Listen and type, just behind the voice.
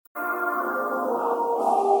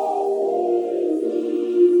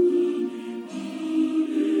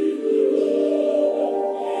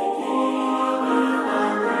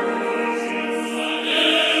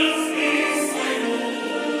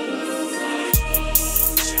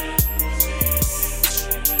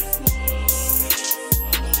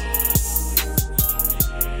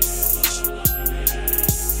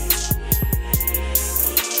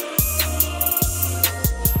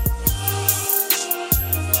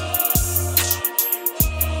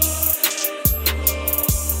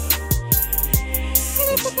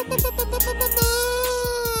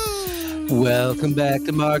Welcome back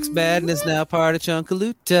to Mark's Madness, now part of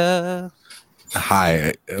Chunkaluta.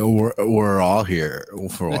 Hi, we're all here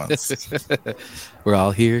for once. We're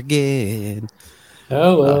all here again.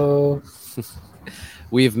 Hello.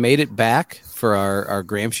 We have made it back for our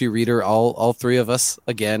Gramsci reader, all three of us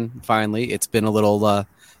again. Finally, it's been a little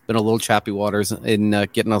choppy waters in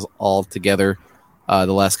getting us all together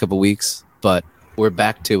the last couple weeks, but we're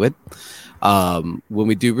back to it. When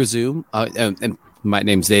we do resume, and my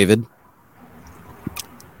name's David.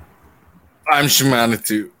 I'm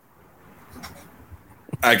Shimanitu.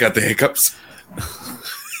 I got the hiccups.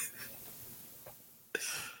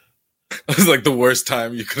 It was like the worst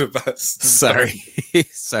time you could have asked. Sorry.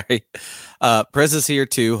 Prez is here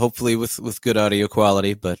too, hopefully with good audio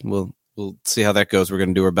quality, but we'll see how that goes. We're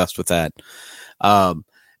going to do our best with that.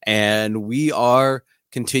 And we are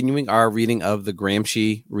continuing our reading of the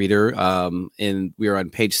Gramsci reader. And we are on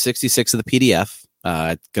page 66 of the PDF.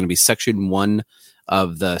 It's going to be section 1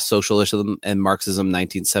 of the Socialism and Marxism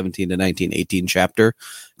 1917 to 1918 chapter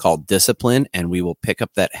called Discipline. And we will pick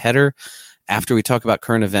up that header after we talk about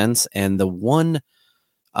current events. And the one,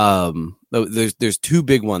 there's two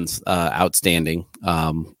big ones outstanding,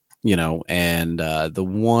 and the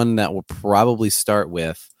one that we'll probably start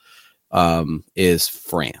with is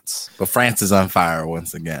France. But France is on fire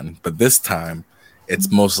once again. But this time, it's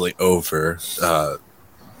mostly over.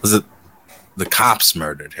 Was it the cops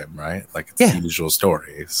murdered him, right? Like it's the usual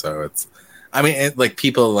story. So it's, like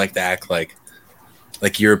people like to act like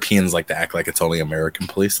Europeans like to act like it's only American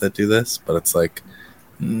police that do this, but it's like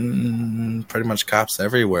pretty much cops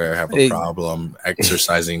everywhere have a problem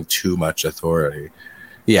exercising too much authority.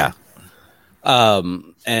 Yeah.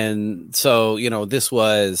 And so, this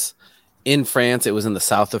was in France. It was in the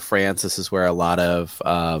south of France. This is where a lot of,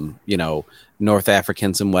 North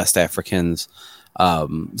Africans and West Africans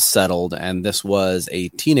settled. And this was a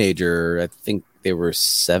teenager, I think they were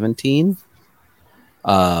 17,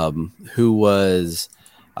 who was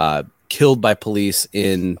killed by police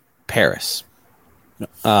in Paris.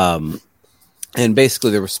 And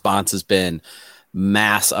basically the response has been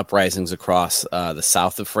mass uprisings across the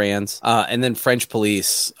south of France. And then French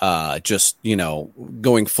police just,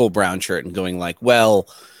 going full brown shirt and going like, well,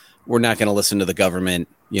 we're not going to listen to the government,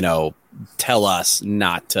 tell us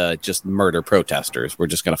not to just murder protesters. We're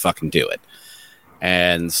just going to fucking do it.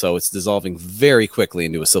 And so it's dissolving very quickly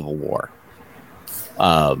into a civil war.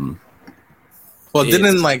 Well,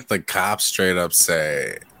 didn't the cops straight up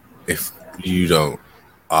say, if you don't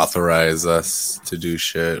authorize us to do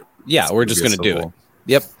shit, we're just going to do it.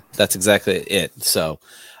 Yep, that's exactly it. So,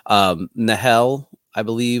 Nahel, I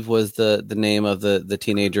believe, was the name of the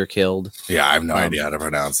teenager killed. Yeah, I have no idea how to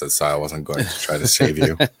pronounce it, so I wasn't going to try to save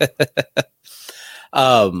you.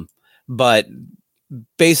 But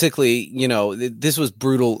basically, this was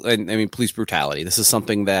brutal. And police brutality. This is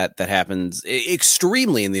something that happens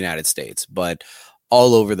extremely in the United States, but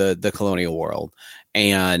all over the colonial world.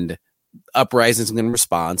 And uprisings in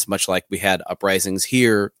response, much like we had uprisings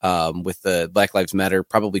here with the Black Lives Matter,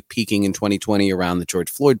 probably peaking in 2020 around the George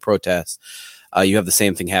Floyd protests. You have the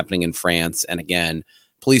same thing happening in France. And again,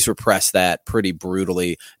 police repress that pretty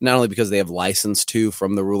brutally, not only because they have license to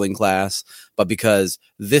from the ruling class, but because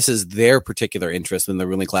this is their particular interest in the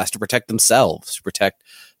ruling class to protect themselves, to protect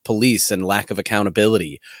police and lack of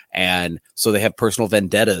accountability. And so they have personal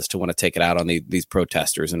vendettas to want to take it out on these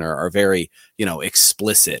protesters and are very,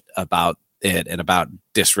 explicit about it and about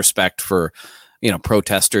disrespect for,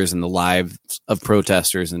 protesters and the lives of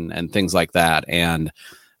protesters and things like that. And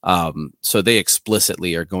so they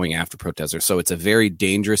explicitly are going after protesters. So it's a very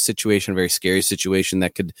dangerous situation, a very scary situation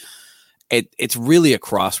that it's really a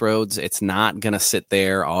crossroads. It's not going to sit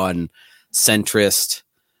there on centrist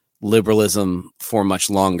liberalism for much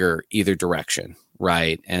longer, either direction.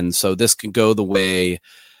 Right. And so this could go the way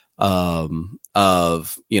of,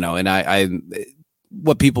 and I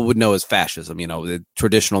what people would know as fascism, the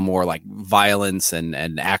traditional, more like violence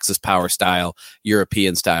and Axis power style,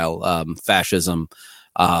 European style, fascism.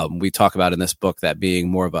 We talk about in this book that being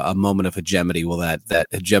more of a moment of hegemony. Well, that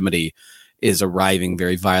hegemony is arriving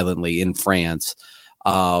very violently in France,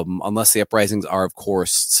 unless the uprisings are, of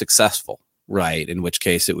course, successful, right? In which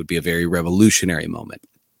case it would be a very revolutionary moment.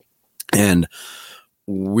 And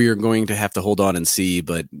we're going to have to hold on and see,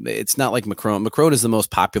 but it's not like Macron. Macron is the most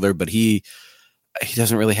popular, but he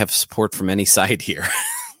doesn't really have support from any side here.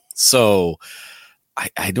 So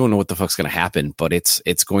I don't know what the fuck's going to happen, but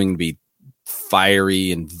it's going to be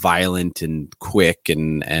fiery and violent and quick,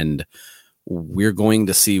 and we're going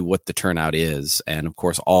to see what the turnout is. And of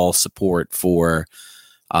course, all support for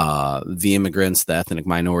the immigrants, the ethnic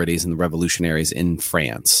minorities, and the revolutionaries in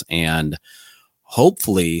France. And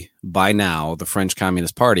hopefully by now the French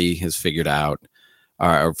Communist Party has figured out,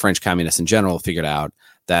 or French communists in general figured out,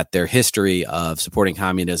 that their history of supporting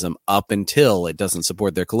communism up until it doesn't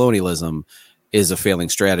support their colonialism is a failing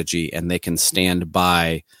strategy, and they can stand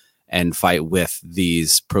by and fight with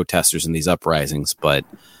these protesters and these uprisings. But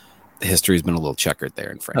the history's been a little checkered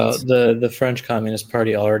there in France. The French Communist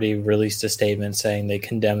Party already released a statement saying they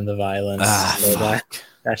condemn the violence. So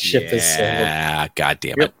that ship is sailed. Yeah, God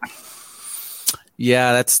damn it.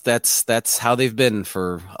 Yeah, that's how they've been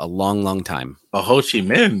for a long, long time. Well, Ho Chi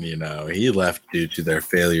Minh, he left due to their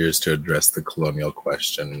failures to address the colonial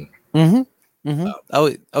question. Mm-hmm. Mm-hmm.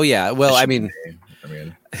 Oh yeah. Well, I mean,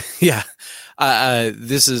 yeah.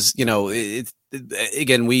 This is,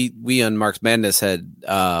 again, we on Marx Madness had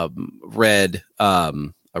read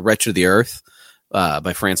A Wretch of the Earth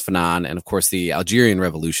by Frantz Fanon, and of course the Algerian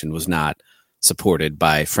Revolution was not supported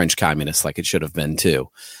by French communists like it should have been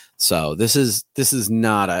too. So this is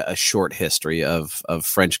not a short history of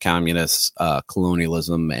French communists,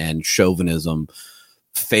 colonialism, and chauvinism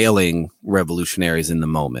failing revolutionaries in the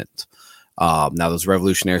moment. Now those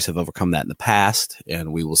revolutionaries have overcome that in the past,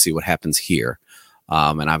 and we will see what happens here.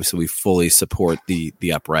 And obviously we fully support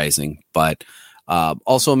the uprising, but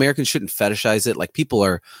also Americans shouldn't fetishize it. Like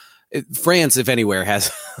France, if anywhere,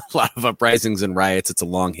 has a lot of uprisings and riots. It's a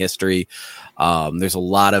long history. There's a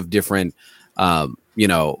lot of different,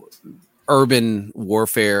 urban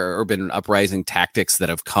warfare, urban uprising tactics that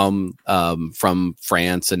have come from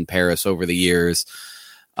France and Paris over the years.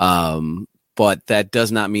 But that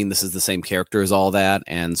does not mean this is the same character as all that.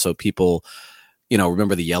 And so people,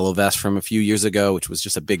 remember the Yellow Vest from a few years ago, which was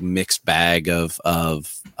just a big mixed bag of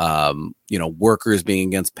workers being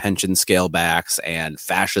against pension scale backs and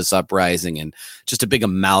fascist uprising and just a big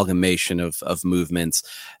amalgamation of movements.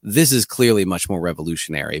 This is clearly much more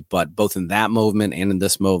revolutionary, but both in that movement and in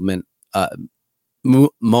this moment, a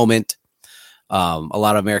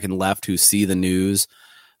lot of American left who see the news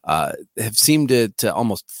have seemed to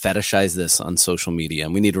almost fetishize this on social media.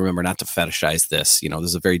 And we need to remember not to fetishize this. This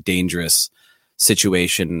is a very dangerous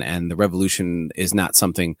situation, and the revolution is not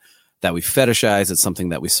something that we fetishize. It's something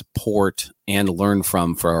that we support and learn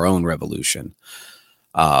from for our own revolution.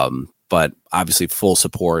 But obviously full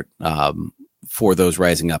support for those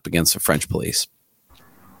rising up against the French police.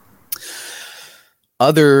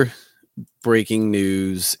 Other breaking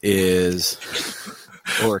news is...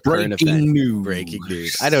 or breaking news. Breaking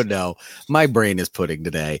news. I don't know. My brain is pudding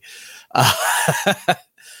today.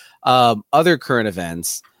 Other current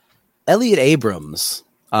events. Elliot Abrams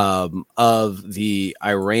of the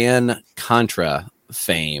Iran-Contra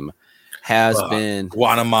fame has been...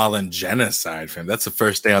 Guatemalan genocide fame. That's the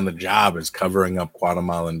first day on the job, is covering up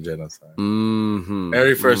Guatemalan genocide. Mm-hmm.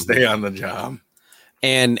 Very first day on the job.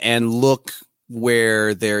 And look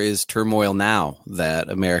where there is turmoil now that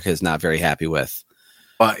America is not very happy with.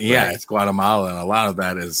 But yeah, right. It's Guatemala, and a lot of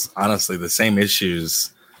that is honestly the same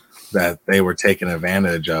issues that they were taking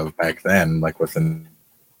advantage of back then, like with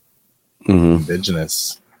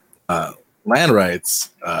indigenous land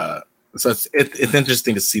rights. So it's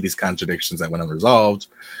interesting to see these contradictions that, when unresolved,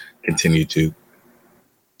 continue to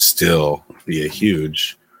still be a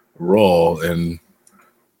huge role in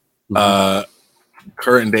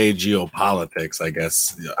current day geopolitics, I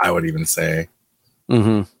guess I would even say.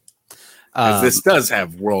 Mm-hmm. This does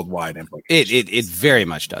have worldwide implications. It very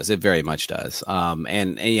much does. It very much does.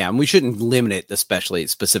 And we shouldn't limit it,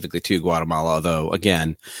 specifically to Guatemala, though.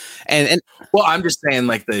 Again, and well, I'm just saying,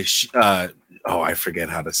 like I forget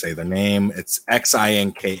how to say the name. It's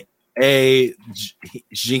Xinka,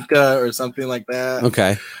 Jinka or something like that.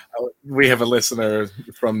 Okay, we have a listener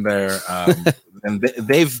from there, and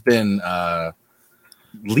they've been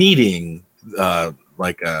leading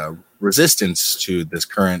resistance to this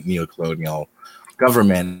current neocolonial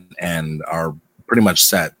government, and are pretty much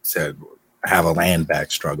set to have a land back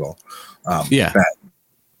struggle. Go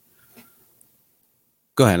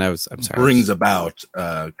ahead. I'm sorry. Brings about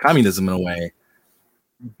communism in a way.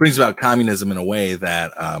 Brings about communism in a way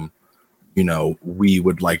that we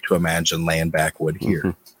would like to imagine land back would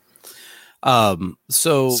here. Mm-hmm.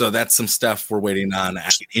 So that's some stuff we're waiting on.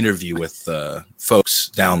 Actually, interview with folks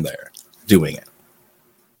down there doing it.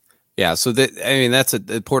 Yeah, so that's an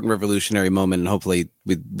important revolutionary moment, and hopefully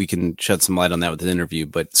we can shed some light on that with the interview.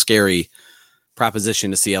 But scary proposition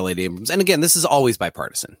to see Elliot Abrams. And again, this is always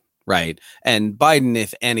bipartisan, right? And Biden,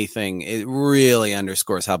 if anything, it really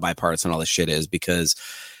underscores how bipartisan all this shit is, because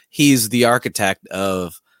he's the architect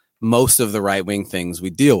of most of the right-wing things we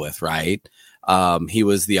deal with, right? He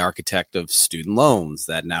was the architect of student loans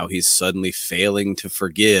that now he's suddenly failing to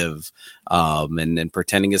forgive, and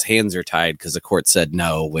pretending his hands are tied because the court said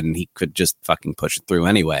no when he could just fucking push it through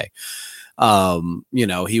anyway.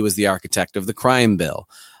 He was the architect of the crime bill.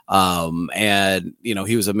 And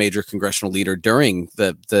he was a major congressional leader during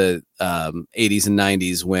the 80s and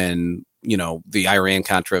 90s when the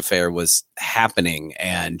Iran-Contra affair was happening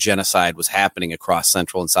and genocide was happening across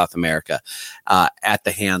Central and South America at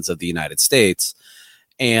the hands of the United States.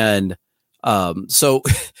 And so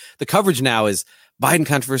the coverage now is Biden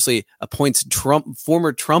controversially appoints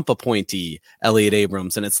former Trump appointee Elliot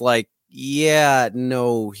Abrams, and it's like, yeah,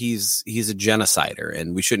 no, he's a genocider,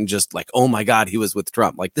 and we shouldn't just like, oh my God, he was with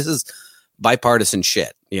Trump. Like, this is bipartisan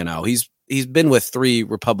shit. He's been with 3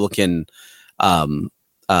 Republican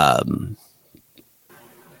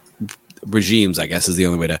regimes, I guess is the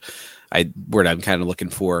only word I'm kind of looking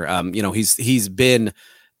for. He's been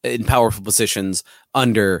in powerful positions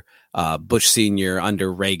under Bush Sr.,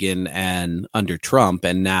 under Reagan, and under Trump,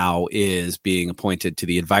 and now is being appointed to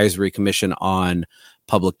the Advisory Commission on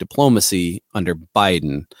Public Diplomacy under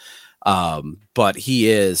Biden. But he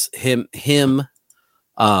is him.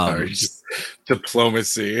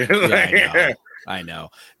 Diplomacy. Yeah, I know.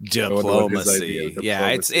 Diplomacy. Yeah,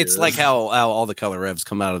 it's like how all the color revs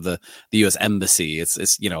come out of the U.S. embassy.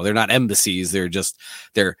 It's they're not embassies. They're just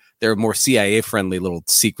they're a more CIA friendly little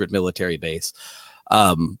secret military base.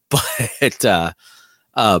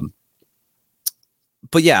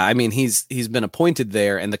 But yeah, I mean, he's been appointed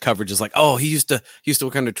there, and the coverage is like, oh, he used to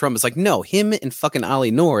work under Trump. It's like, no, him and fucking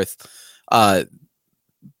Ollie North,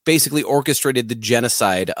 basically orchestrated the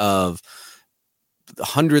genocide of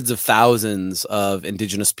hundreds of thousands of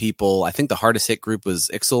indigenous people. I think the hardest hit group was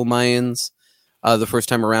Ixil Mayans, the first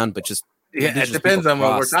time around, but just it depends on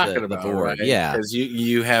what we're talking about, right? Yeah, because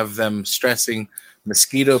you have them stressing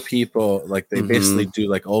mosquito people, like they basically do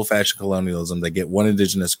like old fashioned colonialism. They get one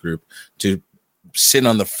indigenous group to sit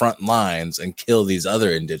on the front lines and kill these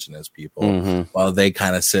other indigenous people while they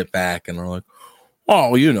kind of sit back and are like,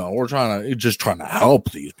 oh, we're just trying to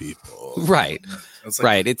help these people. Right.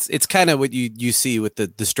 Right. It's kind of what you see with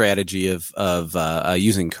the strategy of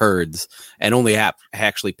using Kurds and only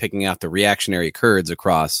actually picking out the reactionary Kurds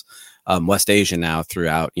across West Asia now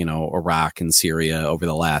throughout, Iraq and Syria over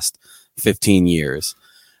the last 15 years.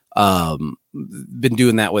 Been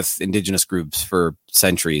doing that with indigenous groups for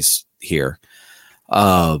centuries here.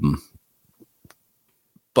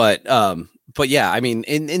 But yeah, I mean,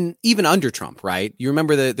 in even under Trump, right? You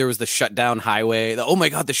remember that there was the shutdown highway.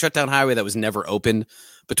 The shutdown highway that was never opened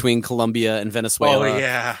between Colombia and Venezuela. Oh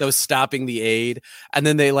yeah, that was stopping the aid, and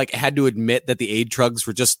then they like had to admit that the aid trucks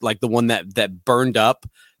were just like the one that burned up.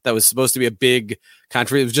 That was supposed to be a big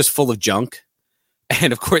country. It was just full of junk,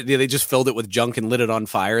 and of course they just filled it with junk and lit it on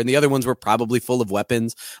fire. And the other ones were probably full of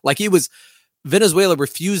weapons. Like Venezuela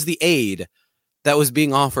refused the aid that was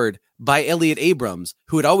being offered by Elliot Abrams,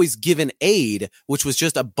 who had always given aid, which was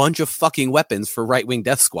just a bunch of fucking weapons for right-wing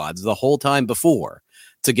death squads the whole time before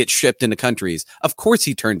to get shipped into countries. Of course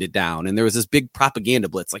he turned it down. And there was this big propaganda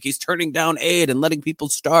blitz. Like, he's turning down aid and letting people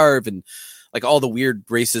starve. And like all the weird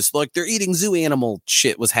racist, like they're eating zoo animal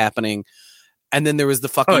shit was happening. And then there was the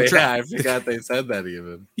fucking... I forgot they said that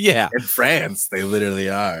even. Yeah. In France, they literally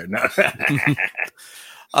are. No.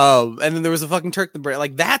 And then there was a fucking Turk.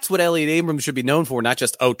 Like, that's what Elliot Abrams should be known for, not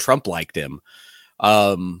just, Trump liked him.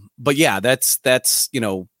 But yeah, that's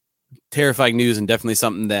terrifying news, and definitely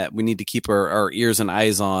something that we need to keep our ears and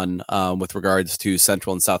eyes on with regards to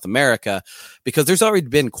Central and South America, because there's already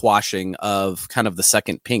been quashing of kind of the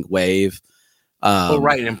second pink wave.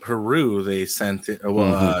 Right. In Peru, they sent it.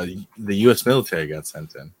 The U.S. military got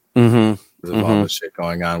sent in. Because of all the shit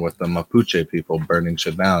going on with the Mapuche people burning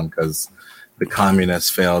shit down because the communists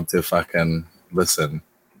failed to fucking listen.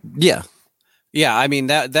 Yeah. Yeah. I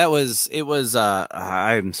mean, I'm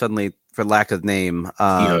suddenly, for lack of name,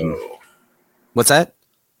 what's that?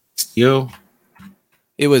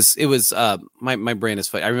 It was my brain is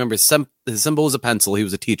funny. I remember his symbol was a pencil. He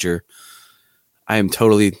was a teacher. I am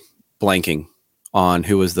totally blanking on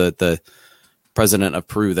who was the president of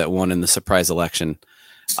Peru that won in the surprise election.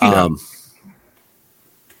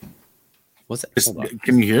 What's that?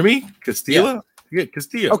 Can you hear me? Castillo? Yeah,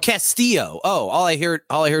 Castillo. Oh, Castillo. Oh, all I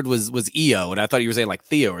heard was EO, and I thought you were saying like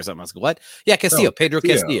Theo or something. I was like, what? Yeah, Castillo. No, Pedro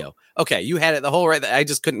Castillo. Okay, you had it the whole right. I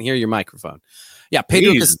just couldn't hear your microphone. Yeah,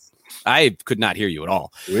 Pedro. I could not hear you at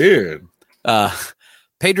all. Weird.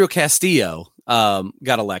 Pedro Castillo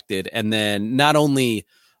got elected, and then not only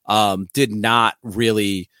did not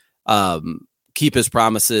really keep his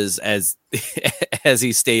promises as as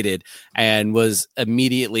he stated, and was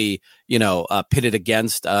immediately, pitted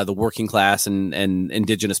against the working class and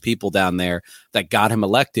indigenous people down there that got him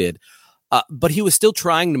elected. But he was still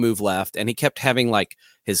trying to move left, and he kept having like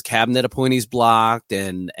his cabinet appointees blocked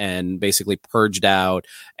and basically purged out,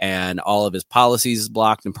 and all of his policies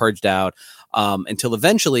blocked and purged out, until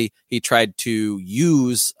eventually he tried to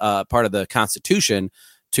use part of the Constitution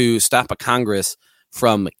to stop a Congress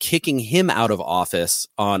from kicking him out of office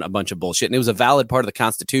on a bunch of bullshit. And it was a valid part of the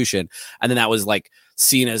Constitution. And then that was like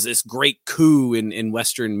seen as this great coup in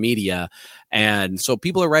Western media. And so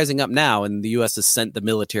people are rising up now, and the U.S. has sent the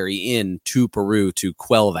military in to Peru to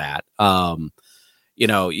quell that.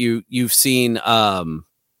 You've seen, I'm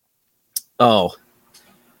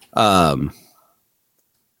trying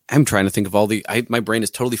to think of all my brain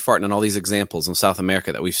is totally farting on all these examples in South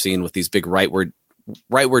America that we've seen with these big rightward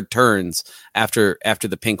turns after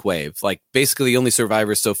the pink wave. Like basically the only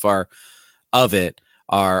survivors so far of it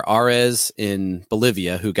are Ares in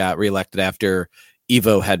Bolivia, who got reelected after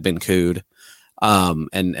Evo had been couped,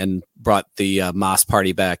 and brought the Mas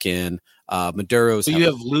party back in. Maduro's. So you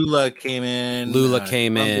have Lula came in.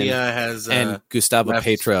 Colombia has and Gustavo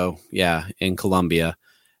Petro, in Colombia,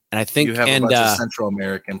 and I think you have a bunch of Central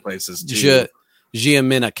American places too.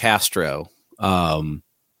 Giamina Castro.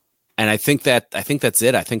 And I think that's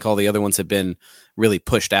it. I think all the other ones have been really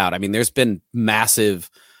pushed out. I mean, there's been massive,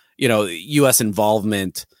 U.S.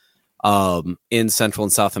 involvement in Central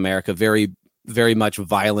and South America, very, very much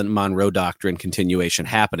violent Monroe Doctrine continuation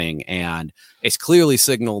happening. And it's clearly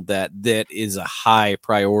signaled that is a high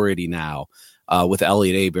priority now, with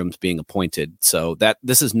Elliott Abrams being appointed. So that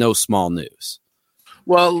this is no small news.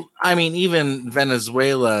 Well, I mean, even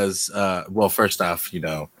Venezuela's, first off,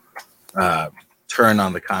 turn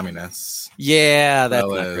on the communists. Yeah, that's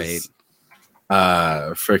not great.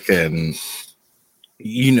 Freaking,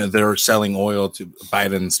 they're selling oil to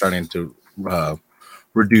Biden, starting to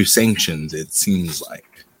reduce sanctions, it seems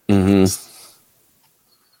like. Mm-hmm.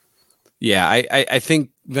 Yeah, I think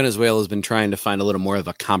Venezuela has been trying to find a little more of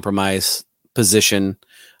a compromise position.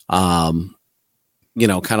 Kind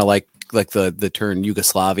of like the turn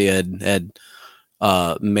Yugoslavia had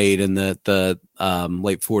made in the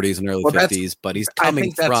late 40s and early 50s, but he's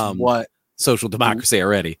coming from social democracy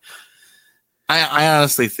already. I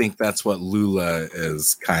honestly think that's what Lula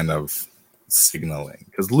is kind of signaling,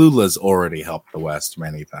 because Lula's already helped the West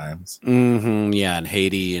many times. Mm-hmm, yeah, and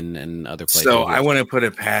Haiti and other places. So I wouldn't put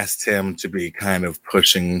it past him to be kind of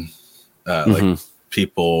pushing like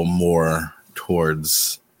people more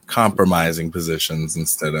towards compromising positions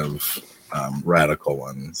instead of radical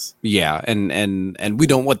ones. Yeah, and we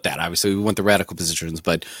don't want that. Obviously, we want the radical positions,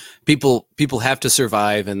 but people have to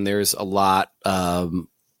survive, and there's a lot of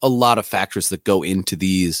factors that go into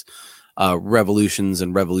these revolutions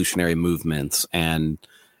and revolutionary movements, and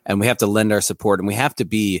we have to lend our support, and we have to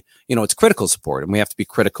be, it's critical support, and we have to be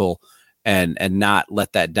critical and not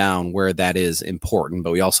let that down where that is important.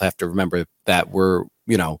 But we also have to remember that we're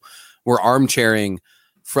armchairing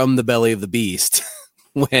from the belly of the beast.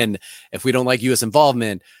 When if we don't like U.S.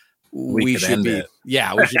 involvement, we should be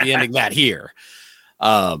ending that here.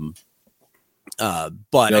 But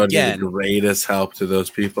again, the greatest help to those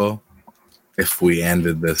people if we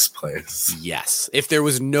ended this place. Yes, if there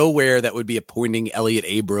was nowhere that would be appointing Elliott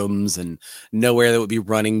Abrams and nowhere that would be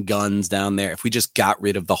running guns down there, if we just got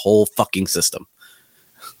rid of the whole fucking system.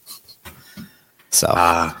 So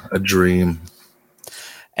a dream.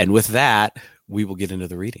 And with that, we will get into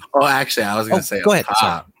the reading. Oh, actually, I was going to say, go ahead.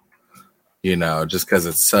 Top, just because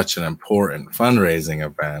it's such an important fundraising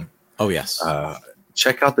event. Oh, yes.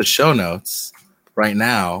 Check out the show notes right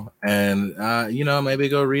now, and maybe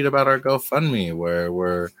go read about our GoFundMe, where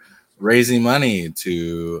we're raising money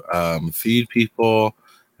to feed people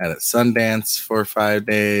at Sundance for 5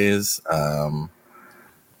 days,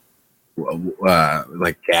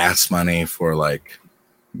 like gas money for like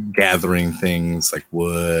gathering things like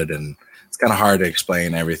wood, and it's kind of hard to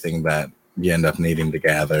explain everything that you end up needing to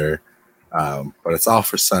gather, but it's all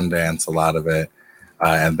for Sundance, a lot of it,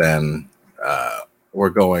 and then we're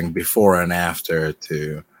going before and after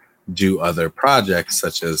to do other projects,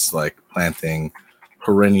 such as like planting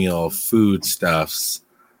perennial foodstuffs,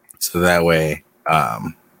 so that way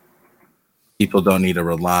people don't need to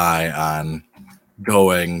rely on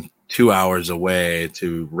going 2 hours away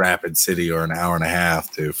to Rapid City or an hour and a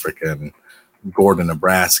half to freaking Gordon,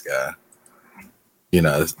 Nebraska.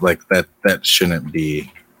 Like that shouldn't be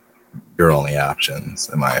your only options,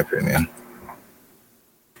 in my opinion.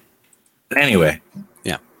 But anyway,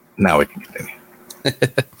 yeah. Now we can continue.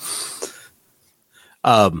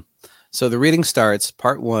 So the reading starts,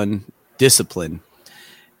 part 1, Discipline.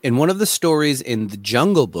 In one of the stories in The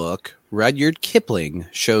Jungle Book, Rudyard Kipling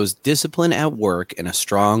shows discipline at work in a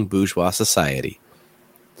strong bourgeois society.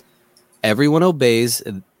 Everyone obeys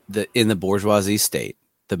in the bourgeoisie state.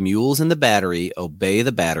 The mules in the battery obey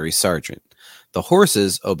the battery sergeant. The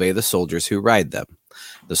horses obey the soldiers who ride them.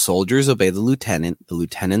 The soldiers obey the lieutenant. The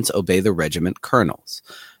lieutenants obey the regiment colonels.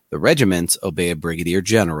 The regiments obey a brigadier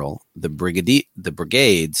general. The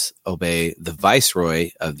brigades obey the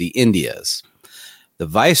viceroy of the Indias. The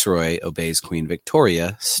viceroy obeys Queen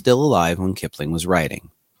Victoria, still alive when Kipling was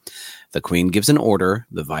writing. The queen gives an order.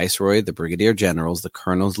 The viceroy, the brigadier generals, the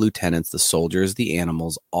colonels, lieutenants, the soldiers, the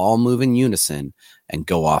animals all move in unison and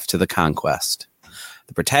go off to the conquest.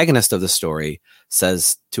 The protagonist of the story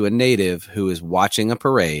says to a native who is watching a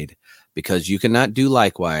parade, "Because you cannot do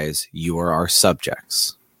likewise, you are our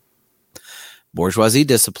subjects." Bourgeoisie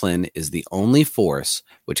discipline is the only force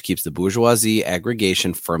which keeps the bourgeoisie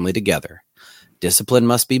aggregation firmly together. Discipline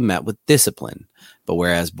must be met with discipline, but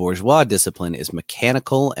whereas bourgeois discipline is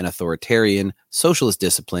mechanical and authoritarian, socialist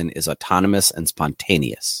discipline is autonomous and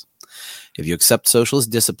spontaneous. If you accept socialist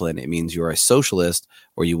discipline, it means you are a socialist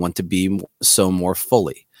or you want to be so more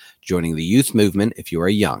fully, joining the youth movement if you are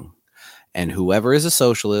young. And whoever is a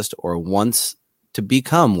socialist or wants to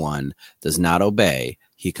become one does not obey,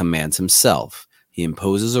 he commands himself. He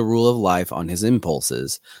imposes a rule of life on his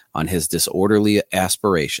impulses, on his disorderly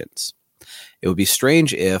aspirations. It would be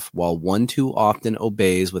strange if, while one too often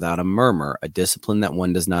obeys without a murmur a discipline that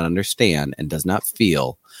one does not understand and does not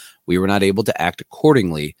feel, we were not able to act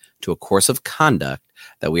accordingly to a course of conduct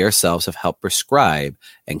that we ourselves have helped prescribe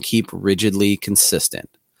and keep rigidly consistent.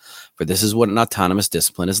 For this is what an autonomous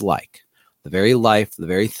discipline is like. The very life, the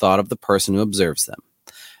very thought of the person who observes them.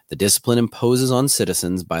 The discipline imposes on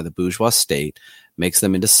citizens by the bourgeois state makes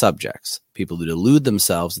them into subjects, people who delude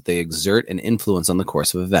themselves that they exert an influence on the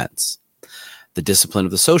course of events. The discipline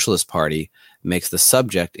of the Socialist Party makes the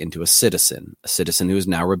subject into a citizen who is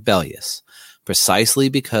now rebellious, precisely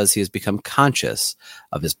because he has become conscious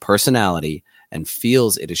of his personality and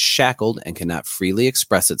feels it is shackled and cannot freely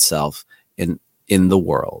express itself in the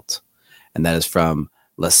world. And that is from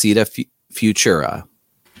La Cita Futura.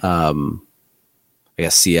 I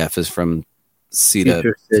guess CF is from Cita.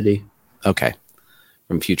 Future City. Okay.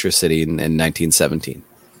 From Future City in 1917.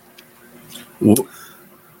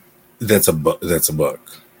 That's a book. That's a book.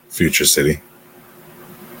 Future City.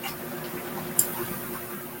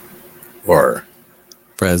 Or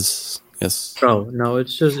Prez, yes. Oh no,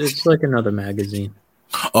 it's like another magazine.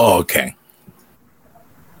 Oh, okay.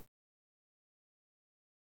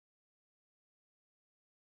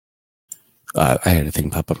 I had a thing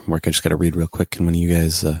pop up from work. I just got to read real quick. And when you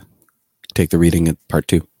guys take the reading at part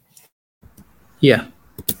 2. Yeah.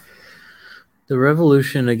 The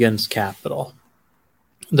revolution against capital.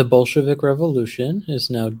 The Bolshevik Revolution is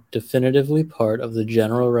now definitively part of the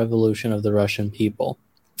general revolution of the Russian people.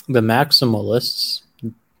 The Maximalists,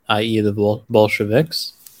 i.e. the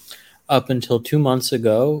Bolsheviks, up until 2 months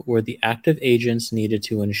ago, were the active agents needed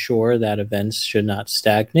to ensure that events should not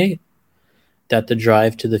stagnate, that the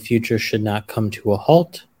drive to the future should not come to a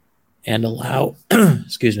halt, and allow,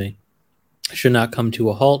 should not come to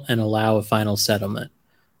a halt and allow a final settlement,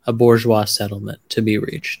 a bourgeois settlement, to be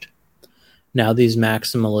reached. Now these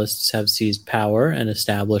maximalists have seized power and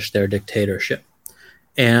established their dictatorship,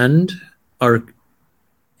 and are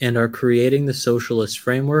creating the socialist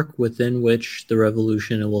framework within which the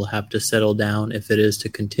revolution will have to settle down if it is to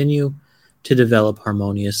continue to develop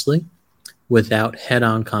harmoniously, without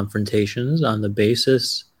head-on confrontations on the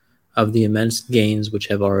basis of the immense gains which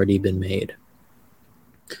have already been made.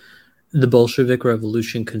 The Bolshevik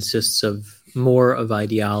Revolution consists of more of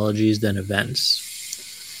ideologies than events.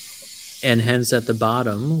 And hence, at the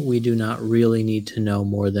bottom, we do not really need to know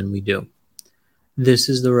more than we do. This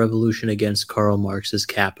is the revolution against Karl Marx's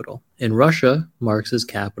Capital. In Russia, Marx's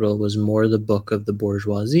Capital was more the book of the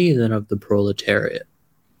bourgeoisie than of the proletariat.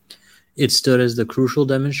 It stood as the crucial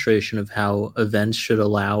demonstration of how events should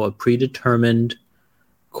allow a predetermined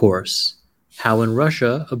course, how in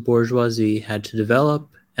Russia a bourgeoisie had to develop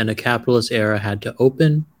and a capitalist era had to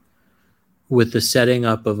open, with the setting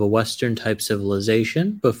up of a Western-type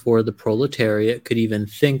civilization before the proletariat could even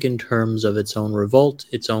think in terms of its own revolt,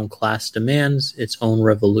 its own class demands, its own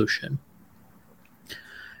revolution.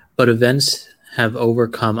 But events have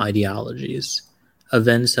overcome ideologies.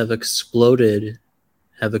 Events have exploded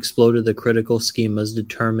the critical schemas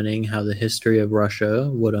determining how the history of Russia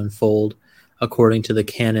would unfold according to the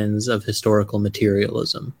canons of historical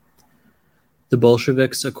materialism. The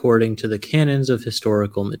Bolsheviks according to the canons of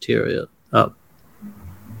historical material. Oh,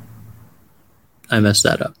 I messed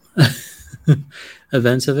that up.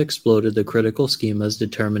 Events have exploded the critical schemas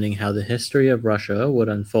determining how the history of Russia would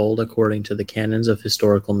unfold according to the canons of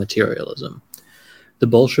historical materialism. The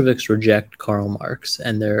Bolsheviks reject Karl Marx,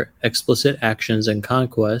 and their explicit actions and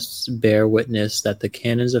conquests bear witness that the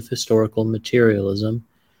canons of historical materialism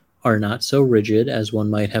are not so rigid as one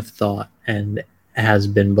might have thought and has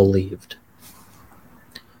been believed.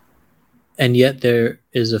 And yet there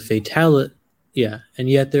is a fatality. Even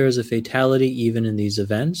in these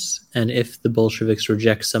events, and if the Bolsheviks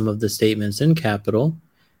reject some of the statements in Capital,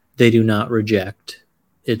 they do not reject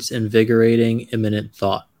its invigorating immanent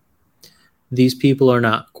thought. These people are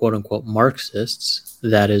not quote-unquote Marxists,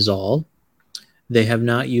 that is all. They have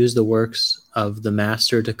not used the works of the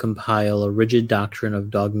master to compile a rigid doctrine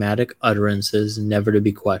of dogmatic utterances never to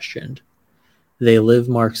be questioned. They live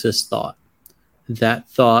Marxist thought. That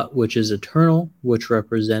thought which is eternal, which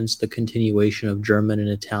represents the continuation of German and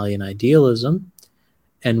Italian idealism,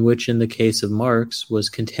 and which in the case of Marx was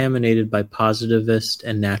contaminated by positivist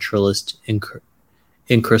and naturalist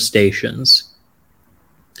incrustations.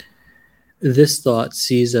 This thought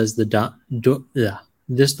sees as the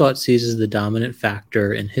dominant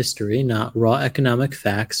factor in history, not raw economic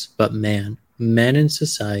facts, but men in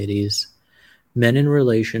societies, men in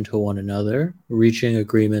relation to one another, reaching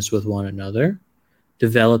agreements with one another,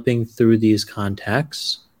 developing through these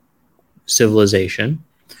contacts, civilization,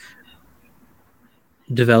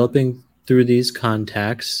 developing through these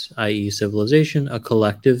contacts, i.e. civilization, a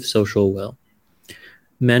collective social will.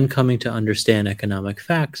 Men coming to understand economic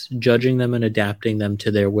facts, judging them and adapting them to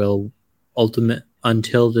their will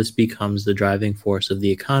until this becomes the driving force of the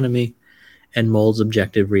economy and molds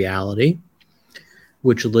objective reality,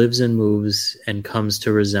 which lives and moves and comes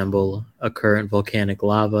to resemble a current volcanic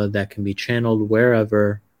lava that can be channeled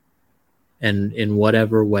wherever and in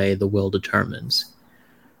whatever way the will determines.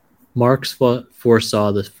 Marx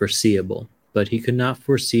foresaw the foreseeable, but he could not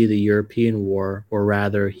foresee the European war, or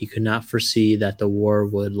rather, he could not foresee that the war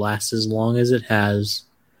would last as long as it has,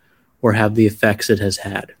 or have the effects it has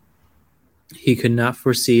had. He could not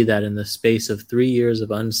foresee that in the space of 3 years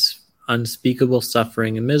of unspeakable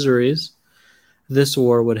suffering and miseries, this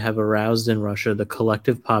war would have aroused in Russia the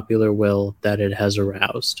collective popular will that it has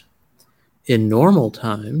aroused. In normal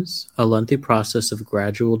times, a lengthy process of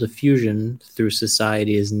gradual diffusion through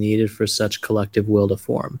society is needed for such collective will to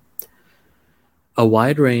form. A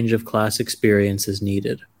wide range of class experience is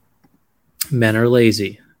needed. Men are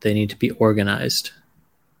lazy. They need to be organized.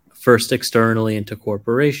 First externally into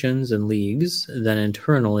corporations and leagues, then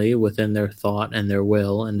internally within their thought and their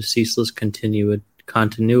will, and ceaseless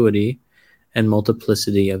continuity and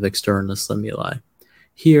multiplicity of external stimuli.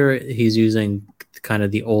 Here, he's using kind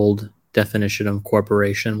of the old definition of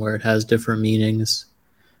corporation, where it has different meanings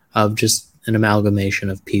of just an amalgamation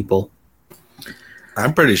of people.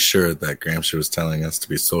 I'm pretty sure that Gramsci was telling us to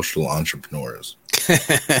be social entrepreneurs.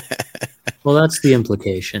 Well, that's the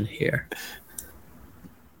implication here.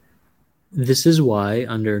 This is why,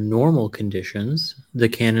 under normal conditions, the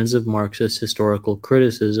canons of Marxist historical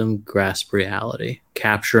criticism grasp reality,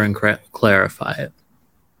 capture and clarify it.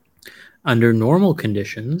 Under normal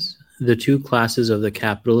conditions, the two classes of the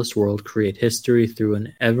capitalist world create history through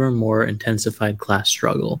an ever more intensified class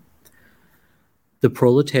struggle. The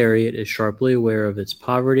proletariat is sharply aware of its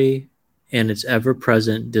poverty and its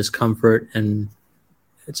ever-present discomfort and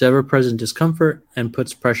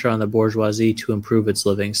puts pressure on the bourgeoisie to improve its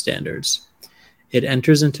living standards. It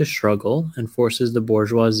enters into struggle and forces the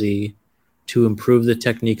bourgeoisie to improve the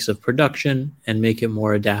techniques of production and make it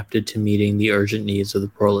more adapted to meeting the urgent needs of the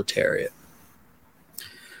proletariat.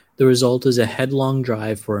 The result is a headlong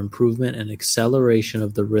drive for improvement and acceleration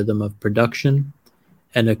of the rhythm of production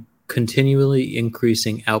and a continually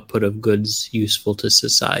increasing output of goods useful to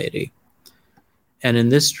society. And in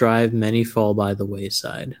this drive, many fall by the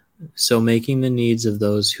wayside, so making the needs of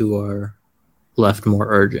those who are left more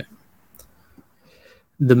urgent.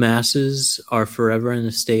 The masses are forever in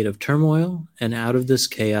a state of turmoil, and out of this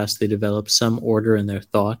chaos they develop some order in their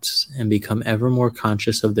thoughts and become ever more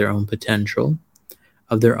conscious of their own potential,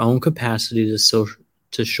 of their own capacity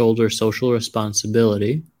to shoulder social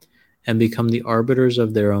responsibility, and become the arbiters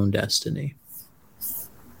of their own destiny.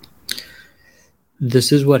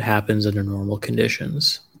 This is what happens under normal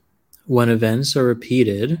conditions. When events are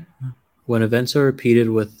repeated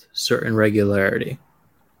with certain regularity.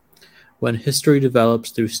 When history develops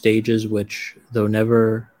through stages which, though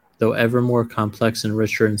ever more complex and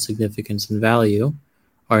richer in significance and value,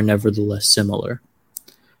 are nevertheless similar.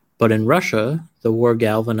 But in Russia, the war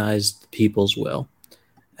galvanized the people's will.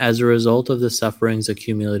 As a result of the sufferings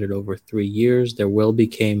accumulated over 3 years, their will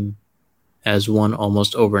became as one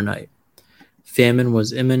almost overnight. Famine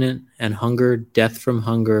was imminent, and hunger, death from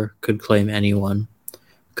hunger, could claim anyone,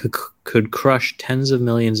 could crush tens of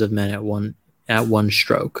millions of men at one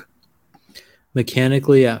stroke.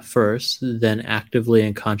 Mechanically at first, then actively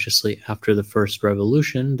and consciously after the first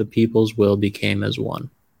revolution, the people's will became as one.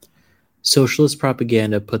 Socialist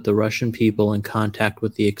propaganda put the Russian people in contact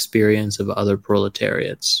with the experience of other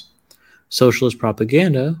proletariats. Socialist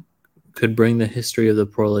propaganda could bring the history of the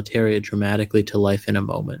proletariat dramatically to life in a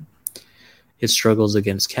moment. Its struggles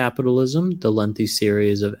against capitalism, the lengthy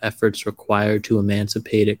series of efforts required to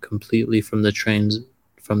emancipate it completely from the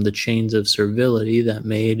chains of servility that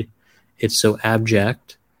made it so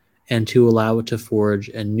abject, and to allow it to forge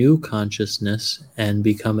a new consciousness and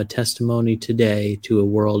become a testimony today to a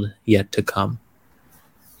world yet to come.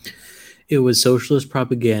 It was socialist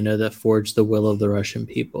propaganda that forged the will of the Russian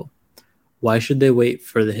people. Why should they wait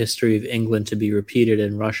for the history of England to be repeated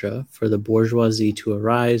in Russia, for the bourgeoisie to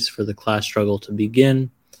arise, for the class struggle to begin,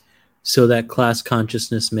 so that class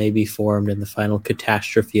consciousness may be formed and the final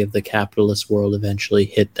catastrophe of the capitalist world eventually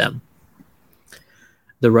hit them?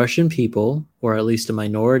 The Russian people, or at least a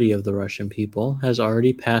minority of the Russian people, has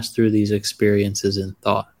already passed through these experiences in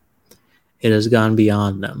thought. It has gone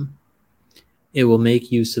beyond them. It will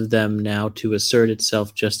make use of them now to assert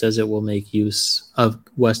itself, just as it will make use of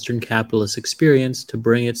Western capitalist experience to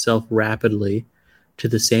bring itself rapidly to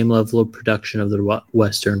the same level of production of the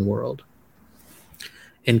Western world.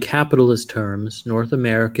 In capitalist terms, North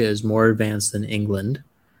America is more advanced than England,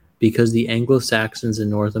 because the Anglo-Saxons in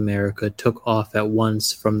North America took off at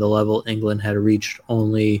once from the level England had reached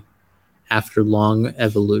only after long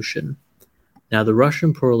evolution. Now the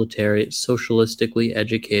Russian proletariat, socialistically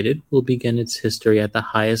educated, will begin its history at the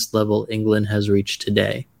highest level England has reached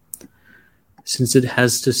today. Since it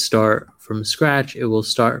has to start from scratch, it will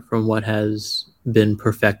start from what has been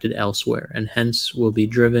perfected elsewhere, and hence will be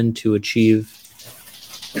driven to achieve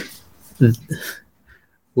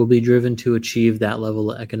that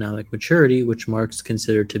level of economic maturity which Marx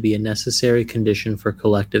considered to be a necessary condition for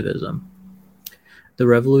collectivism. The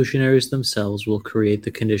revolutionaries themselves will create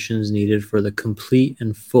the conditions needed for the complete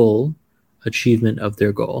and full achievement of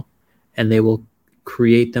their goal, and they will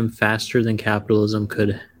create them faster than capitalism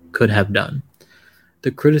could have done.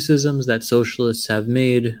 The criticisms that socialists have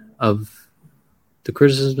made of the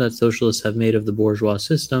bourgeois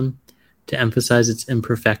system to emphasize its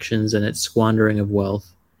imperfections and its squandering of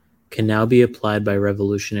wealth can now be applied by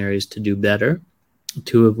revolutionaries to do better,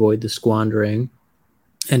 to avoid the squandering,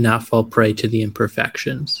 and not fall prey to the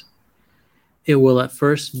imperfections. It will at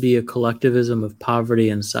first be a collectivism of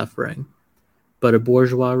poverty and suffering, but a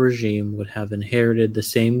bourgeois regime would have inherited the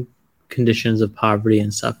same conditions of poverty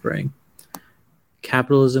and suffering.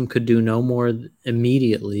 Capitalism could do no more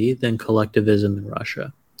immediately than collectivism in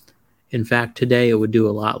Russia. In fact, today it would do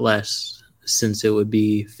a lot less, since it would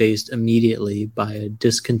be faced immediately by a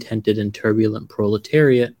discontented and turbulent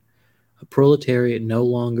proletariat, a proletariat no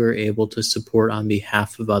longer able to support on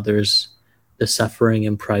behalf of others the suffering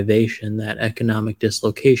and privation that economic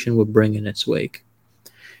dislocation would bring in its wake.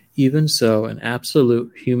 Even so, in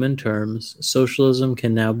absolute human terms, socialism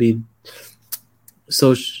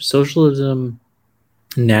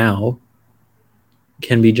now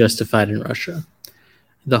can be justified in Russia.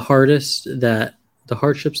 The hardships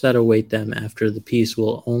that await them after the peace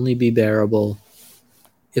will only be bearable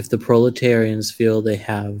if the proletarians feel they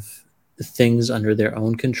have things under their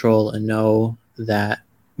own control and know that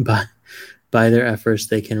by their efforts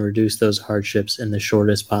they can reduce those hardships in the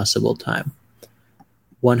shortest possible time.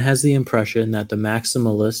 One has the impression that the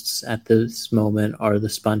maximalists at this moment are the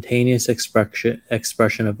spontaneous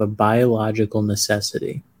expression of a biological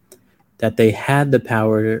necessity, that they had the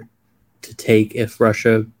power to take if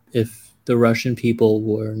the Russian people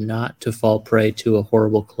were not to fall prey to a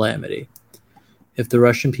horrible calamity. If the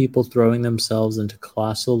Russian people, throwing themselves into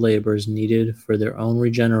colossal labors needed for their own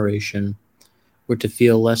regeneration, were to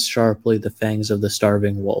feel less sharply the fangs of the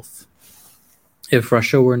starving wolf. If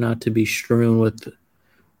Russia were not to be strewn with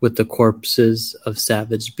the corpses of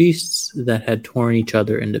savage beasts that had torn each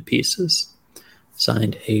other into pieces.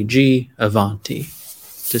 Signed A.G. Avanti,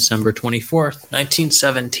 December 24th,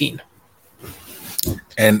 1917.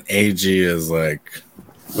 And AG is like,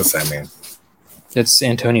 what's that mean? It's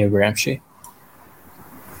Antonio Gramsci.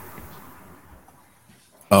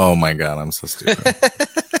 Oh my god, I'm so stupid.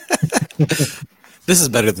 This is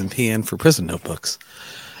better than PN for prison notebooks.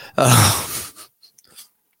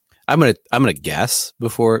 I'm gonna guess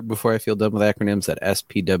before I feel done with acronyms that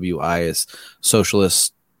SPWI is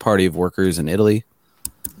Socialist Party of Workers in Italy.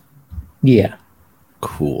 Yeah.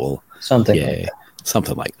 Cool. Something Yay. like that.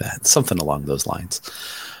 Something like that. Something along those lines.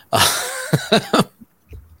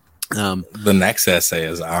 The next essay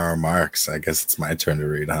is R. Marx. I guess it's my turn to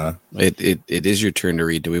read, huh? It is your turn to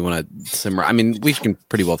read. Do we want to summarize? I mean, we can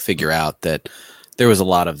pretty well figure out that there was a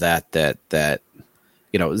lot of that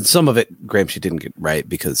some of it Gramsci didn't get right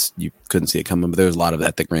because you couldn't see it coming, but there was a lot of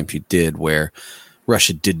that Gramsci did, where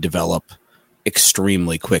Russia did develop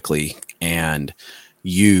extremely quickly and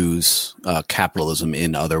use capitalism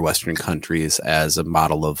in other Western countries as a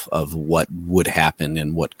model of what would happen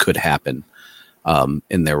and what could happen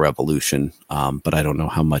in their revolution. But I don't know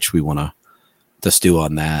how much we want to stew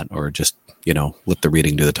on that, or just, let the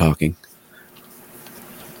reading do the talking.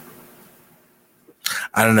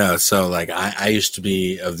 I don't know. So, like, I used to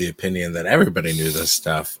be of the opinion that everybody knew this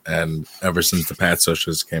stuff, and ever since the Pat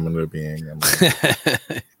Socialists came into being, I'm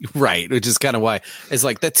like, right, which is kind of why it's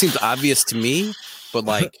like that seems obvious to me, but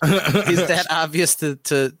like, is that obvious to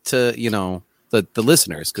the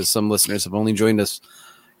listeners? Because some listeners have only joined us,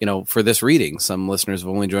 for this reading. Some listeners have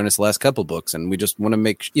only joined us the last couple books, and we just want to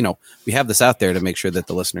make we have this out there to make sure that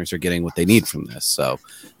the listeners are getting what they need from this. So,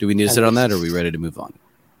 do we need to sit on that, or are we ready to move on?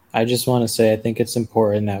 I just want to say I think it's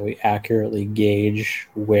important that we accurately gauge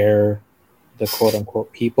where the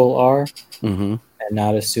quote-unquote people are, and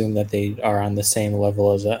not assume that they are on the same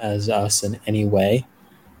level as us in any way,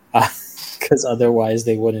 because otherwise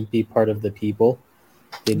they wouldn't be part of the people.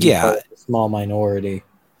 They'd be part of a small minority.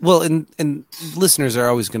 Well, and listeners are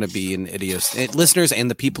always going to be listeners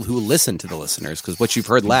and the people who listen to the listeners, because what you've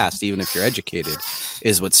heard last, even if you're educated,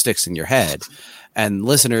 is what sticks in your head. And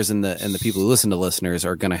listeners and the people who listen to listeners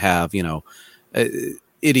are going to have,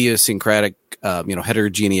 idiosyncratic,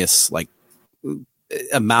 heterogeneous, like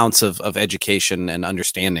amounts of education and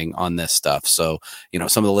understanding on this stuff. So,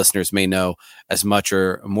 some of the listeners may know as much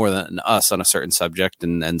or more than us on a certain subject,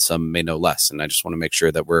 and some may know less. And I just want to make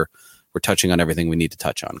sure that we're touching on everything we need to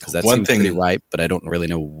touch on, because that seems pretty right, but I don't really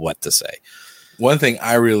know what to say. One thing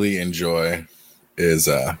I really enjoy is,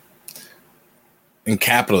 in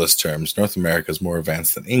capitalist terms, North America is more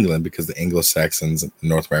advanced than England because the Anglo-Saxons in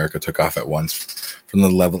North America took off at once from the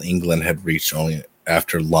level England had reached only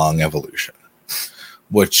after long evolution,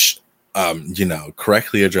 which,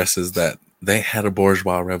 correctly addresses that they had a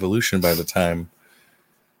bourgeois revolution by the time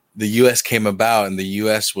the U.S. came about, and the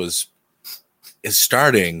U.S. is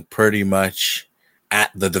starting pretty much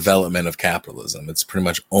at the development of capitalism. It's pretty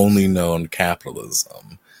much only known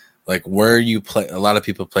capitalism. Like, where you play, a lot of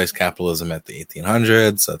people place capitalism at the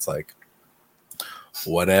 1800s. So it's like,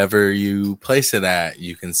 whatever you place it at,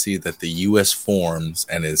 you can see that the U.S. forms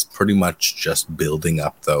and is pretty much just building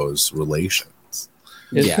up those relations.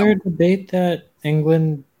 Is there a debate that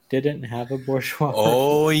England didn't have a bourgeois?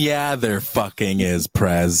 Oh, yeah, there fucking is,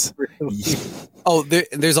 Prez. Really? Oh,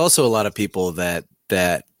 there's also a lot of people that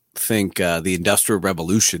think the Industrial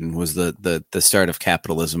Revolution was the start of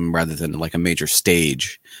capitalism rather than like a major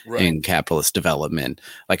stage in capitalist development.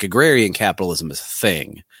 Like, agrarian capitalism is a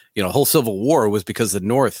thing. The whole Civil War was because the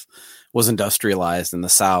North was industrialized and the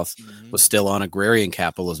South was still on agrarian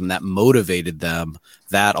capitalism. That motivated them.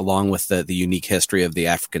 That, along with the unique history of the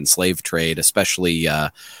African slave trade, especially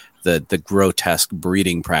the grotesque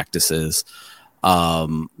breeding practices,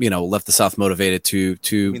 left the South motivated to.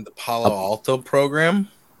 You mean the Palo Alto program?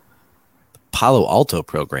 Palo Alto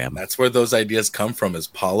program. That's where those ideas come from, is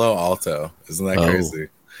Palo Alto. Isn't that crazy?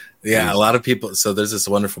 Yeah, a lot of people. So there's this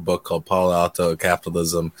wonderful book called Palo Alto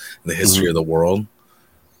Capitalism and the History of the World,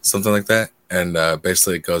 something like that. And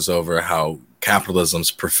basically it goes over how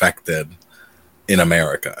capitalism's perfected in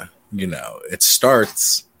America. It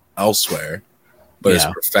starts elsewhere, but it's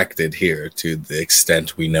perfected here to the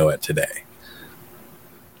extent we know it today.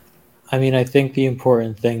 I mean, I think the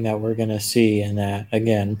important thing that we're going to see, and that,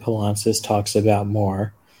 again, Poulantzas talks about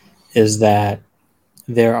more, is that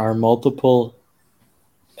there are multiple,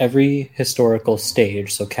 every historical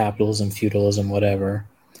stage, so capitalism, feudalism, whatever,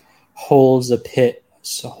 holds a bit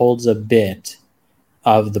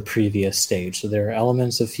of the previous stage. So there are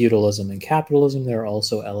elements of feudalism in capitalism. There are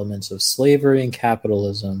also elements of slavery in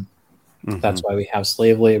capitalism. That's why we have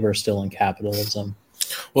slave labor still in capitalism.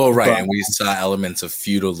 Well, right, and we saw elements of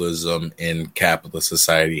feudalism in capitalist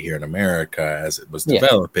society here in America as it was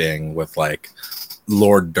developing, with like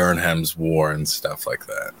Lord Durham's War and stuff like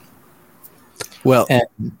that. Well,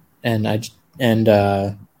 and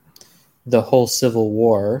the whole Civil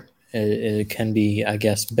War, it can be, I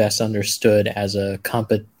guess, best understood as a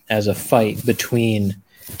fight between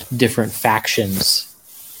different factions,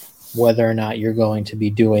 whether or not you're going to be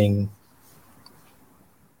doing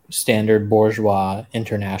standard bourgeois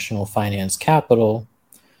international finance capital,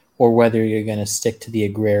 or whether you're going to stick to the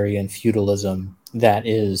agrarian feudalism that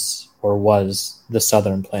is or was the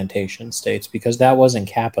southern plantation states, because that wasn't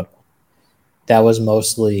capital. That was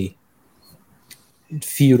mostly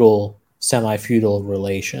feudal, semi-feudal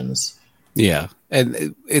relations. Yeah,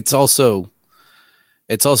 and it's also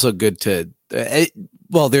good to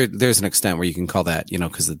well, there's an extent where you can call that,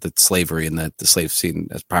 because the slavery and the slave seen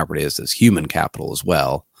as property as human capital as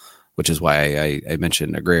well, which is why I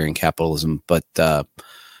mentioned agrarian capitalism, but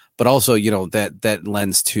also, that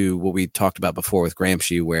lends to what we talked about before with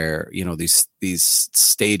Gramsci, where, these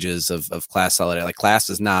stages of class solidarity. Like, class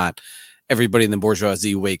is not everybody in the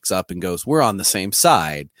bourgeoisie wakes up and goes, we're on the same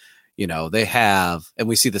side. They have, and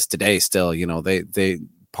we see this today still, they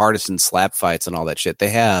partisan slap fights and all that shit. They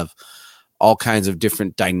have all kinds of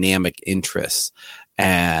different dynamic interests,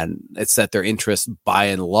 and it's that their interests by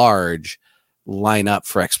and large line up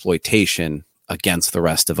for exploitation against the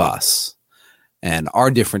rest of us. And our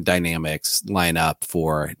different dynamics line up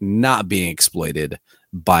for not being exploited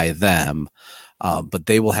by them. But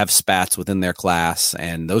they will have spats within their class,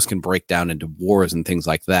 and those can break down into wars and things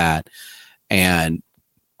like that. And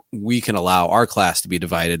we can allow our class to be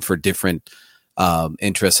divided for different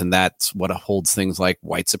interests. And that's what holds things like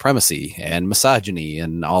white supremacy and misogyny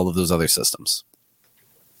and all of those other systems.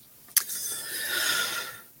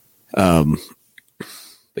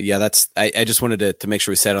 But yeah, I just wanted to make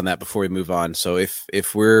sure we said on that before we move on. So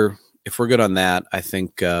if we're good on that, I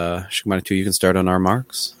think Shikmani, you can start on our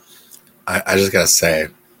marks. I just gotta say,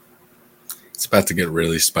 it's about to get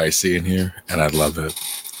really spicy in here, and I love it.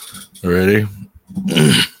 Ready?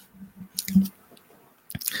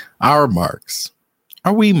 Our marks.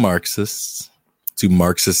 Are we Marxists? Do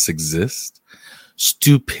Marxists exist?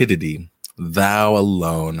 Stupidity, thou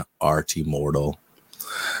alone art immortal.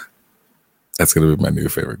 That's going to be my new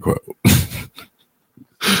favorite quote.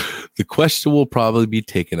 The question will probably be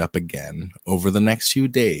taken up again over the next few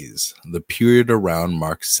days, the period around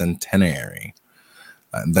Marx's centenary.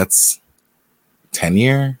 That's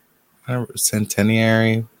tenure?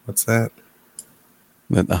 Centenary? What's that?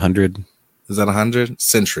 100. Is that 100?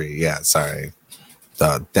 Century, yeah, sorry.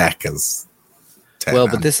 The deck is 10. Well,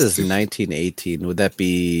 but this is 1918. Would that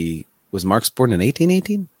be... Was Marx born in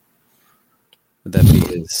 1818? Would that be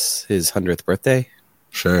his 100th birthday?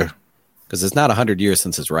 Sure. Because it's not 100 years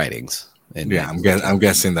since his writings. Yeah, I'm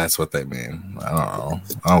guessing that's what they mean. I don't know.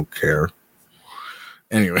 I don't care.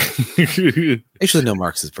 Anyway. Actually, no,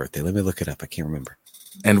 Marx's birthday. Let me look it up. I can't remember.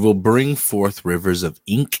 And will bring forth rivers of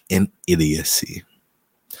ink and idiocy.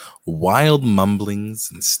 Wild mumblings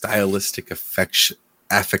and stylistic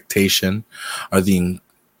affectation are the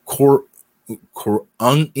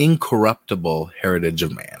incorruptible heritage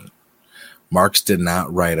of man. Marx did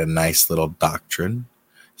not write a nice little doctrine.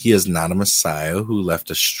 He is not a messiah who left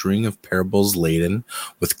a string of parables laden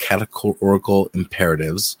with categorical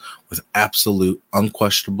imperatives, with absolute,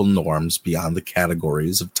 unquestionable norms beyond the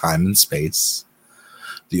categories of time and space.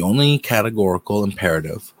 The only categorical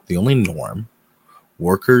imperative, the only norm,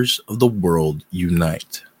 workers of the world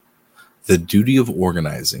unite. The duty of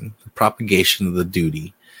organizing, the propagation of the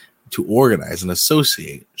duty to organize and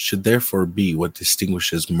associate should therefore be what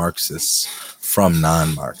distinguishes Marxists from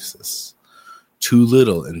non-Marxists. Too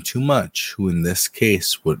little and too much, who in this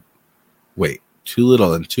case would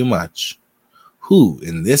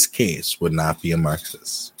not be a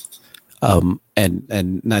Marxist. And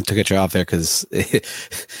not to get you off there, because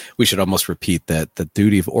we should almost repeat that the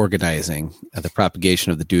duty of organizing, the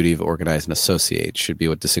propagation of the duty of organize and associate should be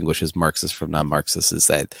what distinguishes Marxists from non-Marxists. Is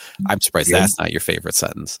that I'm surprised that's not your favorite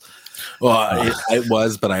sentence. Well, it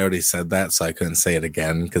was, but I already said that, so I couldn't say it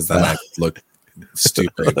again because then I look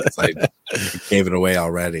stupid because I gave it away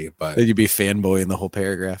already. But then you'd be fanboying the whole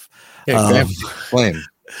paragraph. Yeah, explain.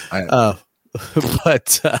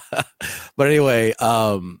 But anyway,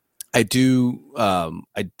 I do.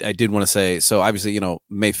 I did want to say. So obviously,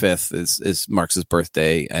 May 5th is Marx's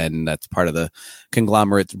birthday, and that's part of the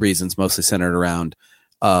conglomerate reasons, mostly centered around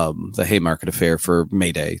the Haymarket affair for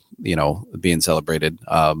May Day. Being celebrated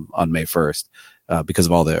on May 1st because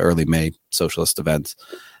of all the early May socialist events.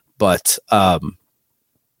 But it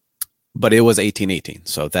was 1818,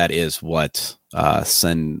 so that is what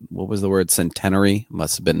what was the word? Centenary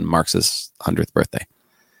must have been Marx's 100th birthday,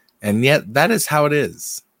 and yet that is how it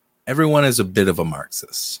is. Everyone is a bit of a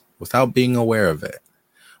Marxist without being aware of it,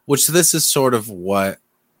 which this is sort of what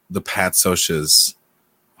the Pat Socias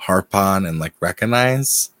harp on and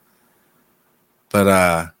recognize.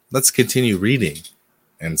 But let's continue reading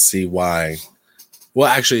and see why. Well,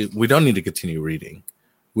 actually, we don't need to continue reading.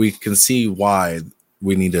 We can see why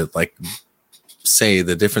we need to say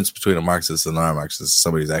the difference between a Marxist and a non-Marxist is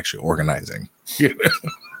somebody's actually organizing.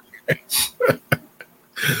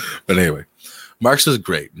 But anyway. Marx was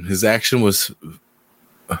great. His action was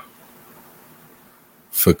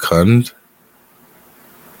fecund.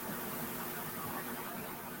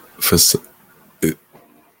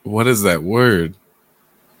 What is that word?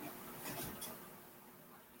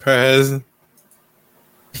 Fecund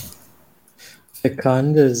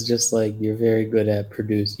is just like you're very good at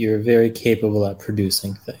you're very capable at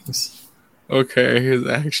producing things. Okay, his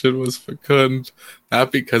action was fecund,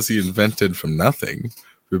 not because he invented from nothing,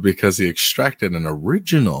 but because he extracted an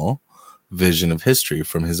original vision of history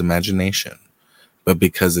from his imagination. But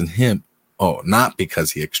because in him, not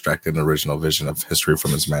because he extracted an original vision of history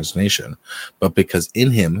from his imagination, but because in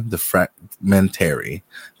him, the fragmentary,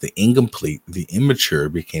 the incomplete, the immature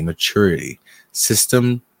became maturity,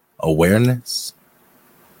 system awareness.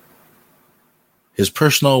 His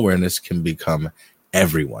personal awareness can become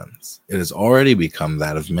everyone's. It has already become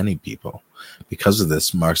that of many people. Because of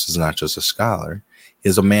this, Marx is not just a scholar, he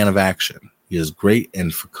is a man of action. He is great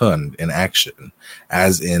and fecund in action,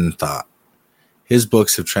 as in thought. His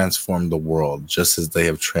books have transformed the world just as they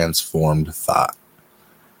have transformed thought.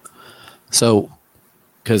 So,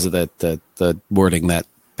 because of the wording, that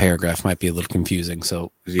paragraph might be a little confusing.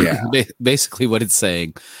 So, yeah, basically, what it's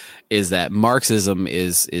saying is that Marxism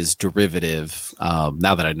is derivative.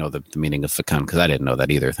 Now that I know the meaning of fecund, because I didn't know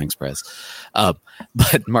that either. Thanks, Perez.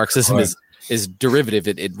 But Marxism is derivative.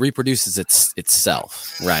 It reproduces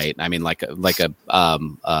itself, right? I mean, like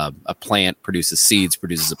a plant produces seeds,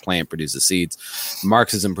 produces a plant, produces seeds.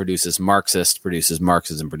 Marxism produces Marxist, produces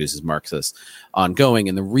Marxism, produces Marxist, ongoing.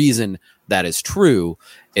 And the reason that is true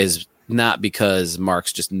is not because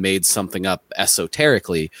Marx just made something up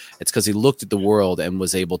esoterically. It's because he looked at the world and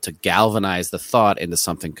was able to galvanize the thought into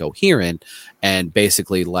something coherent. And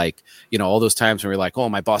basically, like, all those times when we're like, oh,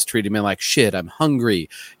 my boss treated me like shit, I'm hungry,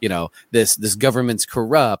 this government's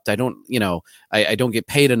corrupt, I don't, I don't get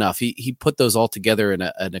paid enough. He put those all together in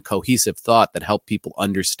a cohesive thought that helped people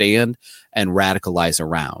understand and radicalize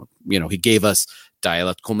around. He gave us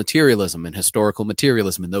dialectical materialism and historical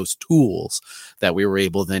materialism and those tools that we were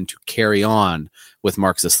able then to carry on with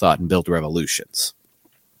Marxist thought and build revolutions.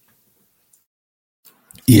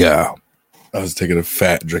 Yeah. I was taking a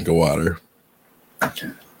fat drink of water.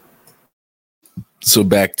 So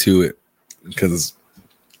back to it, because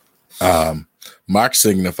Marx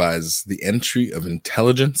signifies the entry of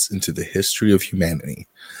intelligence into the history of humanity,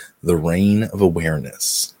 the reign of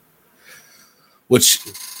awareness, which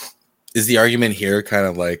is the argument here kind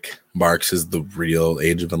of like Marx is the real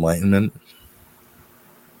age of enlightenment?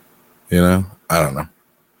 I don't know.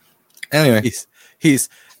 Anyway. He's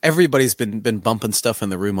everybody's been bumping stuff in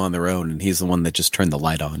the room on their own, and he's the one that just turned the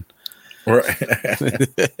light on. Right.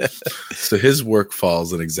 So his work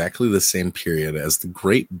falls in exactly the same period as the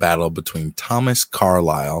great battle between Thomas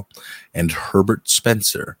Carlyle and Herbert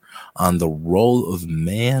Spencer on the role of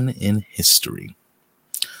man in history.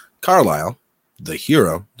 Carlyle, the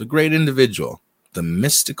hero, the great individual, the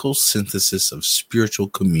mystical synthesis of spiritual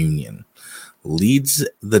communion, leads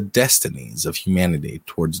the destinies of humanity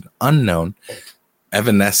towards an unknown,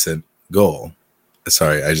 evanescent goal.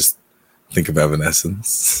 Sorry, I just think of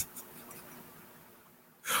Evanescence.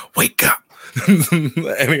 Wake up!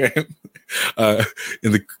 Anyway,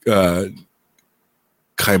 in the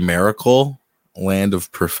chimerical land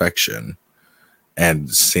of perfection and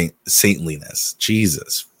saintliness.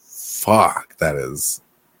 Jesus. Fuck, that is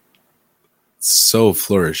so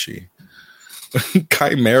flourishy.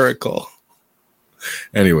 Chimerical.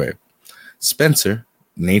 Anyway, Spencer,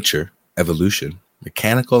 nature, evolution,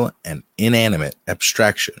 mechanical and inanimate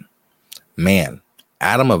abstraction, man,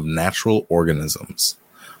 atom of natural organisms.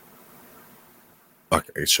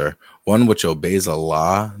 Okay, sure. One which obeys a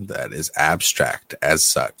law that is abstract as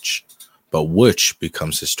such, but which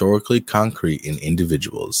becomes historically concrete in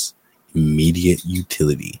individuals' immediate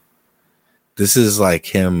utility. This is like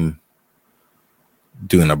him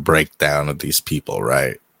doing a breakdown of these people,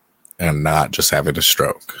 right? And not just having a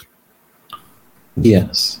stroke.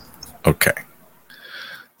 Yes. Okay.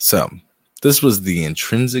 So, this was the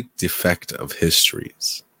intrinsic defect of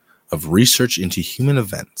histories, of research into human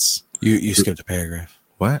events. You skipped a paragraph.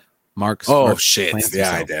 What? Marx. Oh, Marx shit.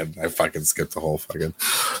 Yeah, I did. I fucking skipped the whole fucking...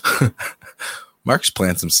 Marx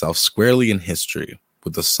plants himself squarely in history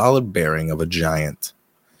with the solid bearing of a giant.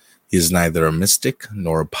 He is neither a mystic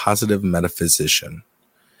nor a positive metaphysician.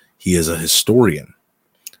 He is a historian.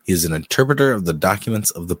 He is an interpreter of the documents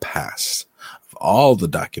of the past, of all the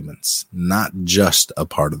documents, not just a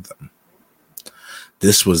part of them.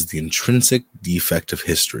 This was the intrinsic defect of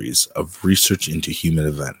histories, of research into human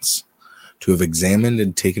events, to have examined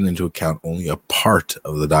and taken into account only a part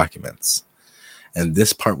of the documents. And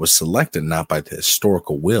this part was selected not by the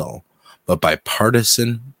historical will, but by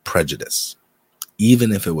partisan prejudice,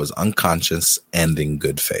 even if it was unconscious and in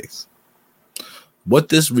good faith. What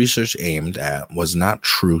this research aimed at was not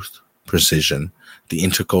truth, precision, the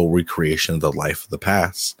integral recreation of the life of the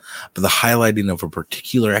past, but the highlighting of a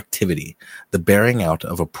particular activity, the bearing out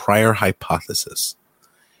of a prior hypothesis.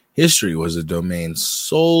 History was a domain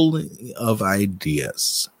solely of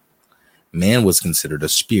ideas. Man was considered a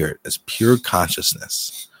spirit as pure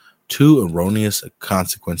consciousness. Two erroneous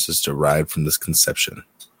consequences derived from this conception.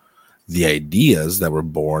 The ideas that were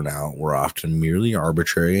borne out were often merely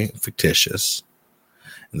arbitrary and fictitious,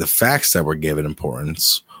 and the facts that were given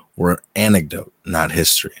importance were anecdote, not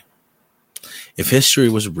history. If history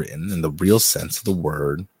was written in the real sense of the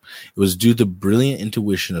word, it was due to the brilliant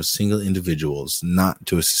intuition of single individuals, not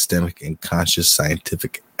to a systemic and conscious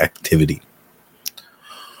scientific activity.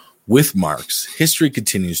 With Marx, history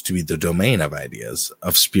continues to be the domain of ideas,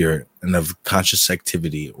 of spirit, and of conscious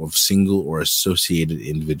activity of single or associated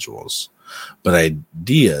individuals. But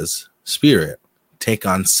ideas, spirit, take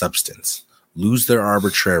on substance, lose their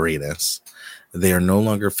arbitrariness. They are no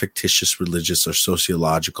longer fictitious religious or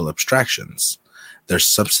sociological abstractions. Their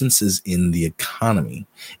substance is in the economy,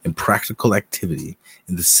 in practical activity,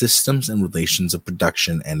 in the systems and relations of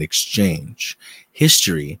production and exchange.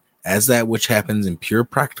 History, as that which happens in pure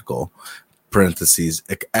practical, parentheses,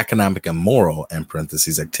 economic and moral, and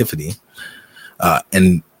parentheses, activity,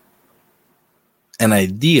 and an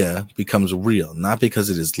idea becomes real, not because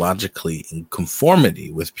it is logically in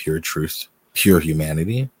conformity with pure truth, pure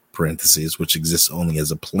humanity, parentheses, which exists only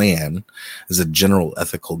as a plan, as a general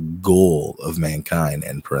ethical goal of mankind,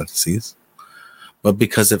 end parentheses, but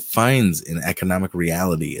because it finds in economic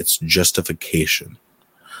reality its justification,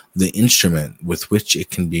 the instrument with which it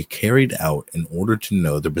can be carried out in order to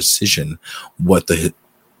know with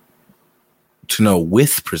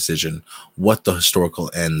precision what the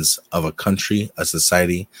historical ends of a country, a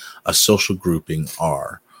society, a social grouping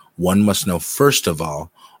are. One must know first of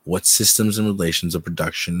all what systems and relations of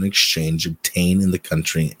production and exchange obtain in the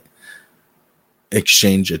country,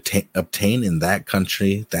 obtain in that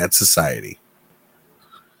country, that society.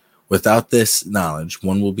 Without this knowledge,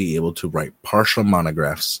 one will be able to write partial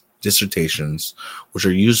monographs, dissertations, which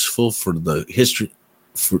are useful for the history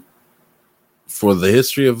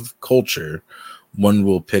of culture. One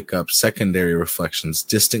will pick up secondary reflections,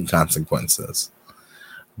 distant consequences,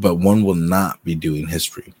 but one will not be doing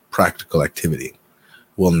history. Practical activity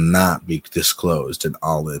will not be disclosed in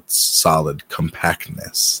all its solid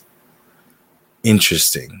compactness.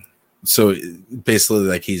 Interesting. So basically,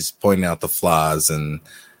 like, he's pointing out the flaws and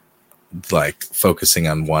like focusing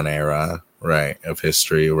on one era, right, of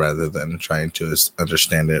history rather than trying to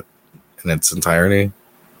understand it in its entirety.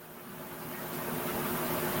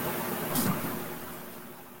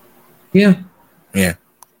 Yeah.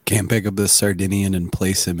 Can't pick up this Sardinian and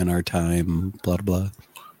place him in our time, blah, blah.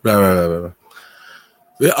 Right.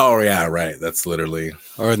 Oh, yeah, right. That's literally.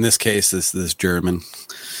 Or in this case, this German.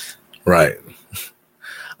 Right.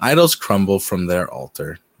 Idols crumble from their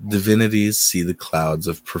altar. Divinities see the clouds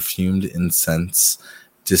of perfumed incense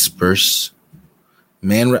disperse.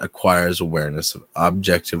 Man acquires awareness of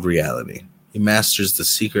objective reality. He masters the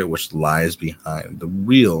secret which lies behind the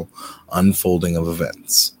real unfolding of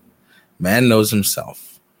events. Man knows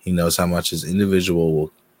himself. He knows how much his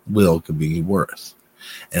individual will could be worth,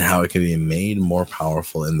 and how it can be made more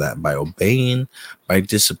powerful in that by obeying, by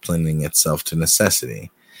disciplining itself to necessity,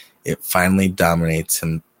 it finally dominates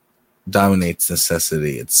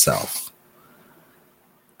necessity itself,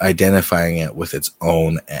 identifying it with its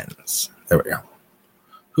own ends. There we go.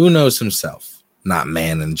 Who knows himself? Not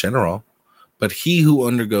man in general, but he who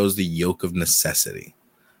undergoes the yoke of necessity,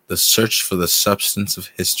 the search for the substance of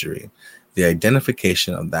history, the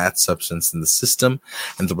identification of that substance in the system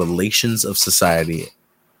and the relations of society.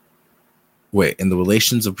 In the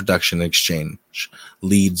relations of production and exchange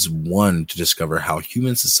leads one to discover how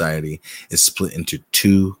human society is split into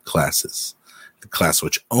two classes. The class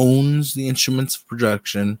which owns the instruments of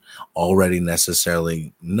production already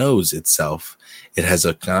necessarily knows itself. It has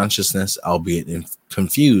a consciousness, albeit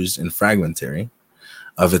confused and fragmentary,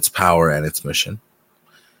 of its power and its mission.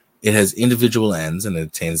 It has individual ends and it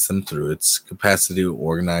attains them through its capacity to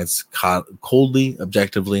organize coldly,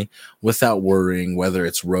 objectively, without worrying whether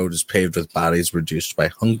its road is paved with bodies reduced by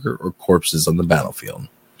hunger or corpses on the battlefield.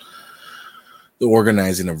 The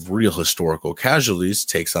organizing of real historical casualties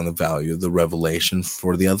takes on the value of the revelation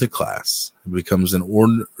for the other class. It becomes an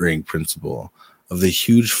ordering principle of the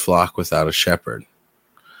huge flock without a shepherd.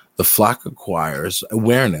 The flock acquires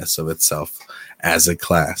awareness of itself as a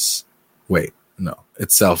class.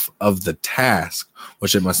 Itself of the task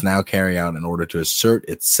which it must now carry out in order to assert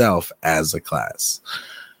itself as a class.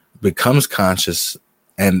 Becomes conscious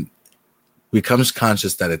and becomes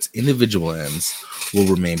conscious that its individual ends will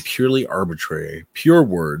remain purely arbitrary, pure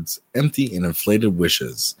words, empty and inflated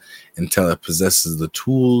wishes, until it possesses the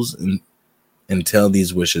tools and until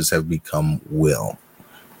these wishes have become will.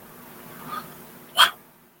 Wow.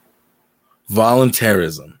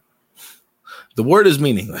 Voluntarism. The word is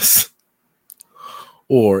meaningless,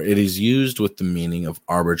 or it is used with the meaning of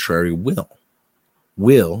arbitrary will.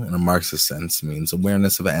 Will, in a Marxist sense, means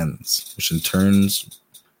awareness of ends, which in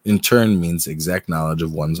turn means exact knowledge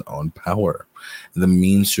of one's own power and the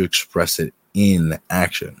means to express it in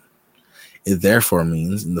action. It therefore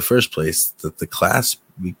means, in the first place, that the class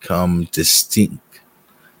become distinct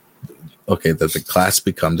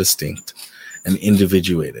and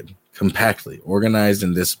individuated, compactly organized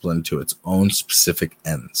and disciplined to its own specific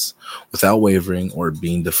ends, without wavering or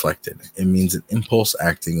being deflected. It means an impulse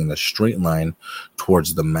acting in a straight line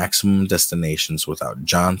towards the maximum destinations without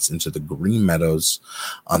jaunts into the green meadows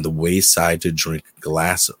on the wayside to drink a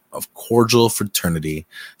glass of cordial fraternity,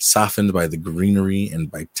 softened by the greenery and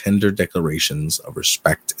by tender declarations of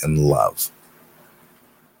respect and love.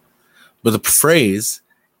 But the phrase,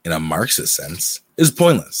 in a Marxist sense, is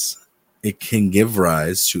pointless. It can give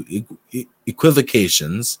rise to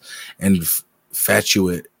equivocations and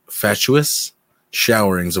fatuous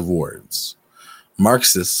showerings of words.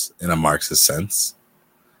 Marxists, in a Marxist sense,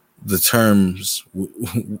 the terms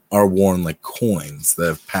are worn like coins that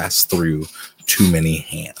have passed through too many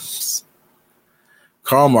hands.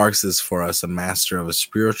 Karl Marx is for us a master of a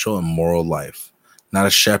spiritual and moral life, not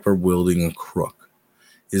a shepherd wielding a crook.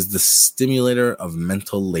 He is the stimulator of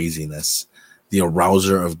mental laziness, the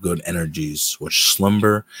arouser of good energies, which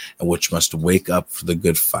slumber and which must wake up for the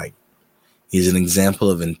good fight. He is an example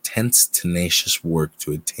of intense, tenacious work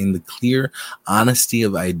to attain the clear honesty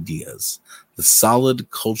of ideas, the solid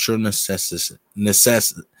cultural necessary,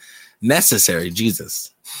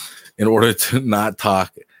 Jesus, in order to not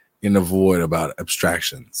talk in a void about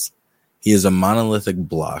abstractions. He is a monolithic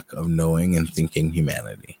block of knowing and thinking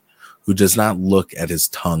humanity, who does not look at his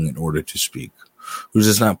tongue in order to speak, who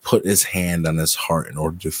does not put his hand on his heart in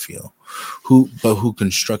order to feel, but who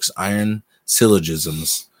constructs iron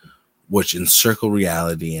syllogisms which encircle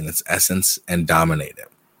reality in its essence and dominate it,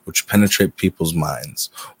 which penetrate people's minds,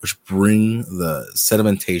 which bring the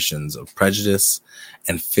sedimentations of prejudice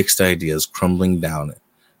and fixed ideas crumbling down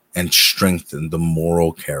and strengthen the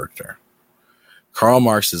moral character. Karl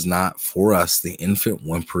Marx is not for us the infant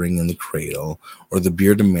whimpering in the cradle or the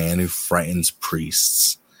bearded man who frightens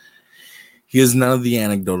priests. He is none of the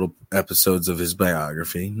anecdotal episodes of his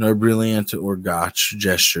biography, nor brilliant or gauche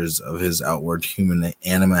gestures of his outward human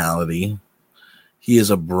animality. He is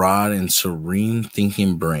a broad and serene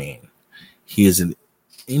thinking brain. He is an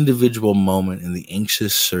individual moment in the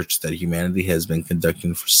anxious search that humanity has been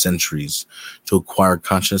conducting for centuries to acquire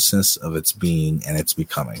consciousness of its being and its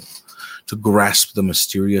becoming, to grasp the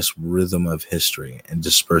mysterious rhythm of history and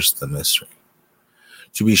disperse the mystery,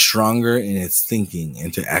 to be stronger in its thinking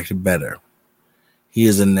and to act better. He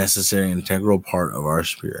is a necessary integral part of our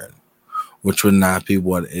spirit, which would not be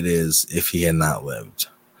what it is if he had not lived,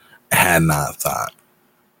 had not thought,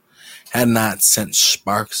 had not sent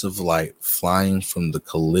sparks of light flying from the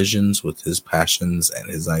collisions with his passions and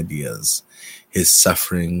his ideas, his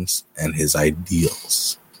sufferings and his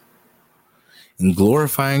ideals. In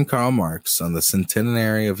glorifying Karl Marx on the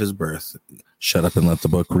centenary of his birth, shut up and let the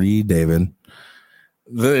book read, David.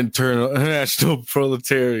 The international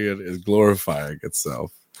proletariat is glorifying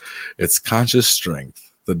itself, its conscious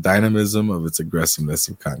strength, the dynamism of its aggressiveness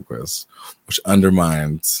of conquest, which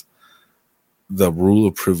undermines the rule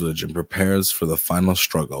of privilege and prepares for the final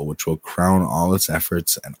struggle, which will crown all its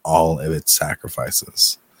efforts and all of its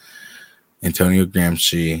sacrifices. Antonio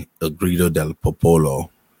Gramsci, Il Grido del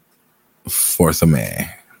Popolo, 4th of May,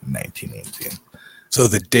 1918. So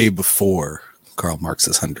the day before Karl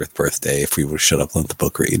Marx's 100th birthday, if we were shut up and let the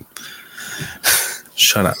book read.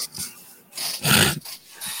 Shut up.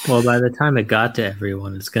 Well, by the time it got to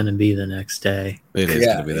everyone, it's going to be the next day. It is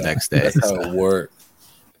going to be the next day. That's how it works.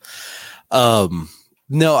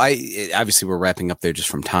 No, obviously we're wrapping up there just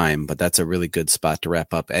from time, but that's a really good spot to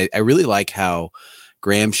wrap up. I really like how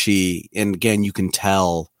Gramsci, and again, you can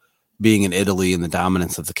tell being in Italy and the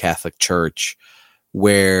dominance of the Catholic Church,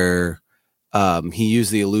 where he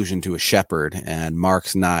used the allusion to a shepherd and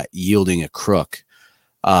Marx not yielding a crook,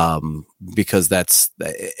 because that's,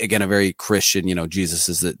 again, a very Christian, Jesus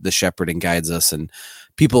is the shepherd and guides us, and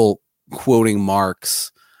people quoting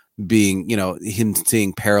Marx being, him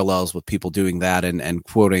seeing parallels with people doing that and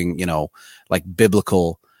quoting, like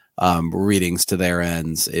biblical readings to their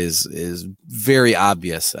ends is very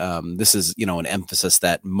obvious. This is, an emphasis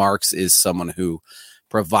that Marx is someone who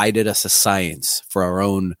provided us a science for our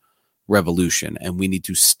own revolution, and we need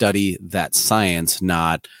to study that science,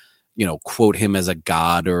 not, you know, quote him as a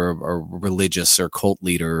god or religious or cult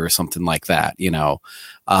leader or something like that. You know,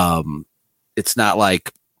 it's not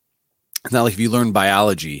like if you learn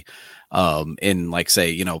biology in, like,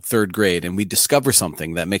 say, you know, third grade, and we discover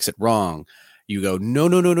something that makes it wrong, you go,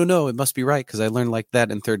 no, it must be right because I learned like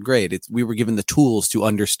that in third grade. We were given the tools to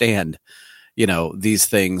understand, you know, these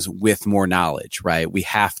things with more knowledge, right? We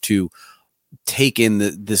have to take in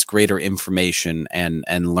this greater information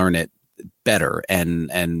and learn it better and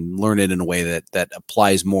learn it in a way that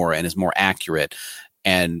applies more and is more accurate.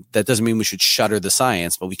 And that doesn't mean we should shutter the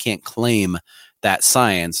science, but we can't claim that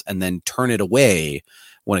science and then turn it away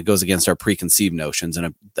when it goes against our preconceived notions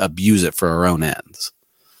and abuse it for our own ends.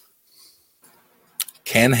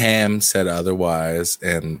 Ken Ham said otherwise,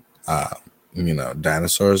 and you know,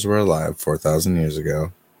 dinosaurs were alive 4,000 years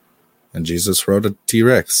ago, and Jesus rode a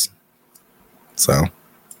T-Rex. So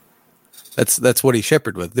that's what he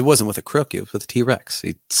shepherded with. It wasn't with a crook; it was with a T-Rex.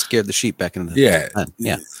 He scared the sheep back in the yeah.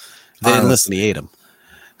 They didn't listen. He ate them.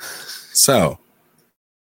 So,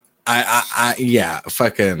 I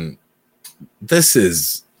fucking, this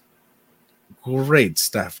is great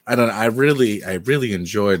stuff. I really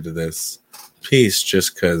enjoyed this piece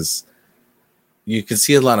just because you can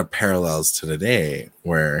see a lot of parallels to today,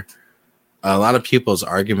 where a lot of people's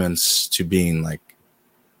arguments to being like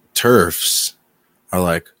TERFs are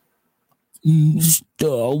like,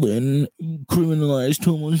 Stalin criminalized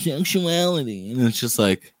homosexuality, and it's just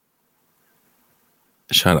like,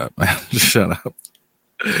 shut up, man. Shut up.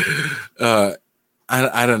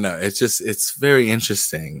 I don't know. It's very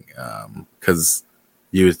interesting because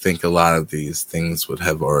you would think a lot of these things would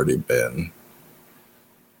have already been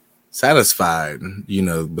satisfied, you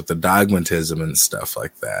know, with the dogmatism and stuff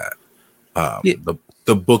like that.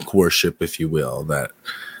 The book worship, if you will, that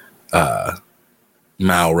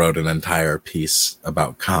Mao wrote an entire piece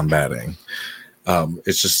about combating.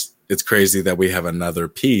 It's crazy that we have another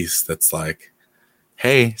piece that's like,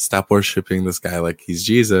 hey, stop worshiping this guy like he's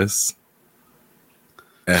Jesus.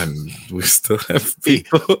 And we still have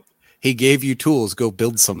people. He gave you tools. Go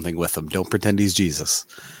build something with him. Don't pretend he's Jesus.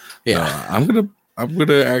 Yeah. I'm gonna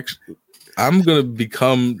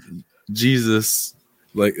become Jesus,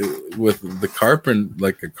 like with the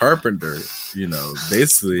like a carpenter, you know.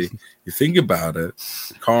 Basically, you think about it,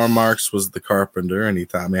 Karl Marx was the carpenter and he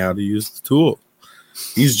taught me how to use the tool.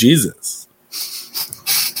 He's Jesus.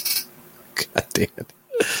 God damn it.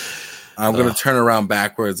 I'm gonna turn around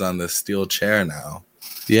backwards on this steel chair now.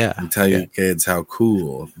 Yeah. And tell you kids how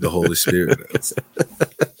cool the Holy Spirit is.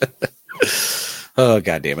 Oh,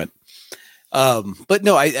 God damn it. But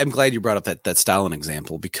no, I'm glad you brought up that Stalin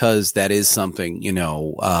example, because that is something, you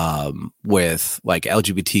know, with like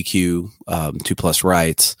LGBTQ 2+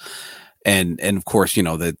 rights and of course, you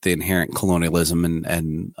know, the inherent colonialism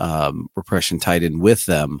and repression tied in with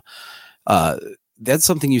them. That's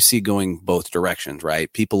something you see going both directions,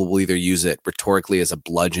 right? People will either use it rhetorically as a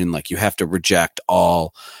bludgeon, like you have to reject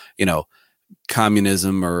all, you know,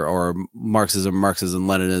 communism or Marxism,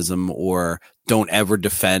 Leninism, or don't ever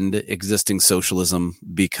defend existing socialism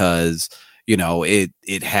because, you know, it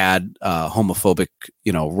had homophobic,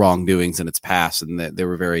 you know, wrongdoings in its past, and they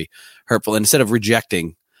were very hurtful. And instead of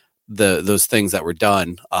rejecting those things that were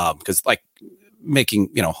done, because like making,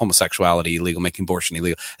 you know, homosexuality illegal, making abortion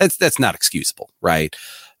illegal, that's not excusable, right?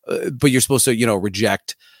 But you're supposed to, you know,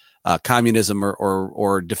 reject communism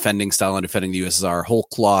or defending Stalin, defending the USSR whole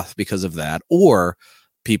cloth because of that. Or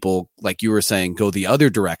people, like you were saying, go the other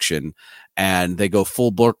direction and they go full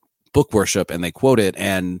book worship and they quote it,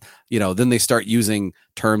 and, you know, then they start using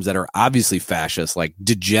terms that are obviously fascist, like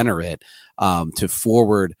degenerate, to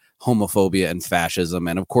forward homophobia and fascism.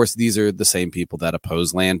 And of course, these are the same people that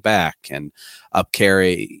oppose land back and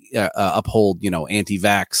uphold, you know,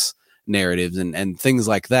 anti-vax narratives and things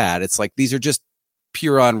like that. It's like, these are just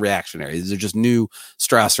pure on reactionaries. These are just new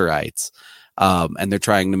Strasserites. And they're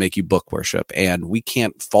trying to make you book worship. And we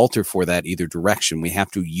can't falter for that either direction. We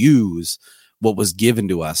have to use what was given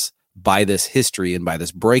to us by this history and by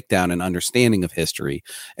this breakdown and understanding of history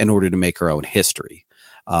in order to make our own history.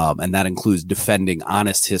 And that includes defending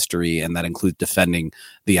honest history, and that includes defending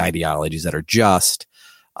the ideologies that are just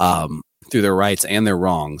through their rights and their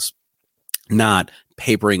wrongs, not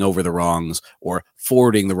papering over the wrongs or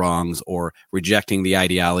forwarding the wrongs or rejecting the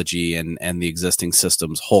ideology and the existing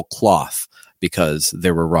systems whole cloth because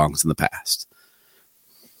there were wrongs in the past.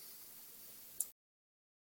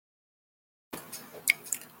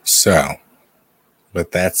 So,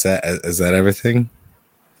 with that said, is that everything?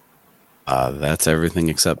 That's everything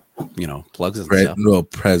except, plugs and stuff. Well,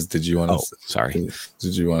 Prez, did you want to? Sorry.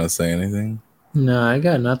 Did you want to say anything? No, I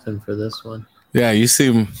got nothing for this one. Yeah, you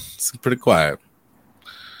seem pretty quiet.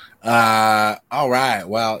 All right.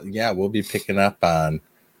 Well, yeah, we'll be picking up on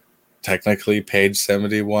technically page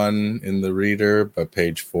 71 in the reader, but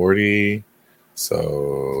page 40.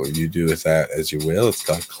 So you do with that as you will. It's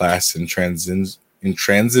called Class Intransigence.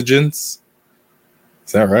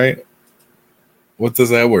 Is that right? What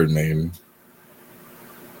does that word mean?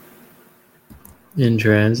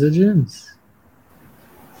 Intransigence?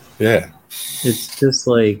 Yeah. It's just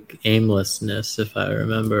like aimlessness, if I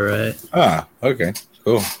remember right. Ah, okay,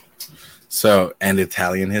 cool. So, and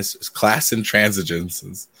Italian history, class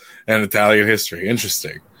intransigences and Italian history.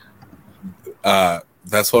 Interesting.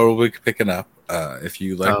 That's what we'll be picking up. If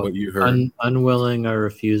you like what you heard. Unwilling or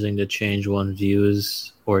refusing to change one's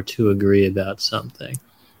views or to agree about something.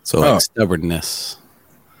 So like stubbornness.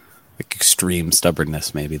 Like extreme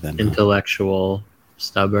stubbornness, maybe then. Intellectual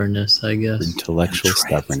stubbornness, I guess. Intellectual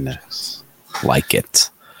stubbornness. Like it.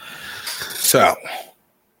 So,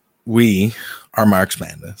 we are Marx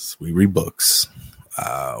Madness. We read books.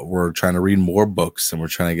 We're trying to read more books, and we're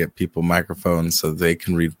trying to get people microphones so they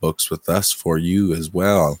can read books with us for you as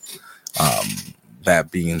well.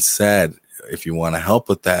 That being said, if you want to help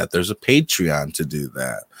with that, there's a Patreon to do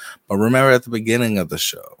that. But remember, at the beginning of the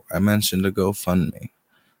show, I mentioned a GoFundMe.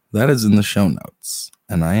 That is in the show notes.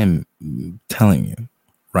 And I am telling you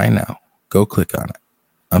right now, go click on it.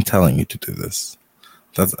 I'm telling you to do this.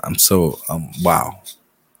 I'm so, wow.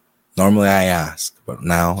 Normally I ask, but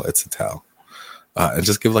now it's a tell. And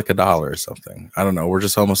just give like $1 or something. I don't know. We're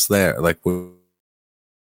just almost there. Like we'll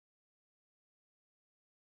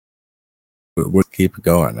keep it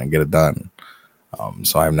going and get it done.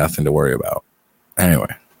 So I have nothing to worry about.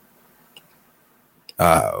 Anyway.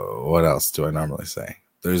 What else do I normally say?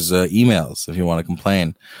 There's emails if you want to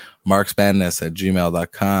complain.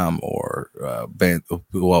 marksmadness@gmail.com or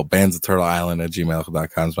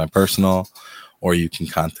bandsofturtleisland@gmail.com is my personal. Or you can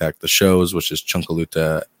contact the shows, which is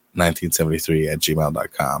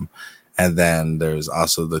chunkaluta1973@gmail.com. And then there's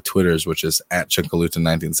also the Twitters, which is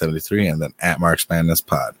 @chunkaluta1973 and then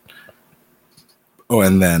 @marksmadnesspod. Oh,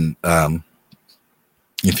 and then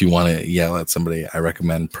if you want to yell at somebody, I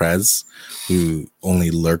recommend Prez, who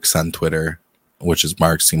only lurks on Twitter, which is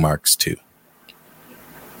Marks2.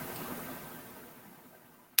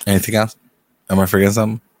 Anything else? Am I forgetting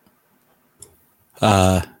something?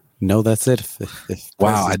 No, that's it.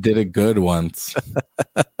 Wow, I did it good once.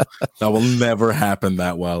 That will never happen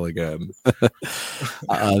that well again.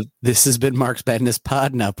 This has been Mark's Madness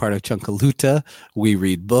Pod, now part of Chunkaluta. We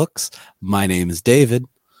read books. My name is David.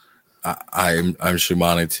 I'm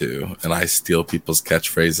Shimani too, and I steal people's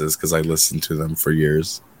catchphrases because I listened to them for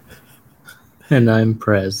years. And I'm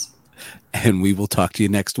Prez. And we will talk to you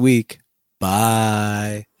next week.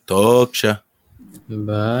 Bye. Doccia.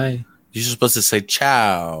 Bye. You're supposed to say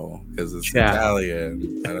ciao because it's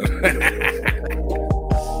Italian. I don't know.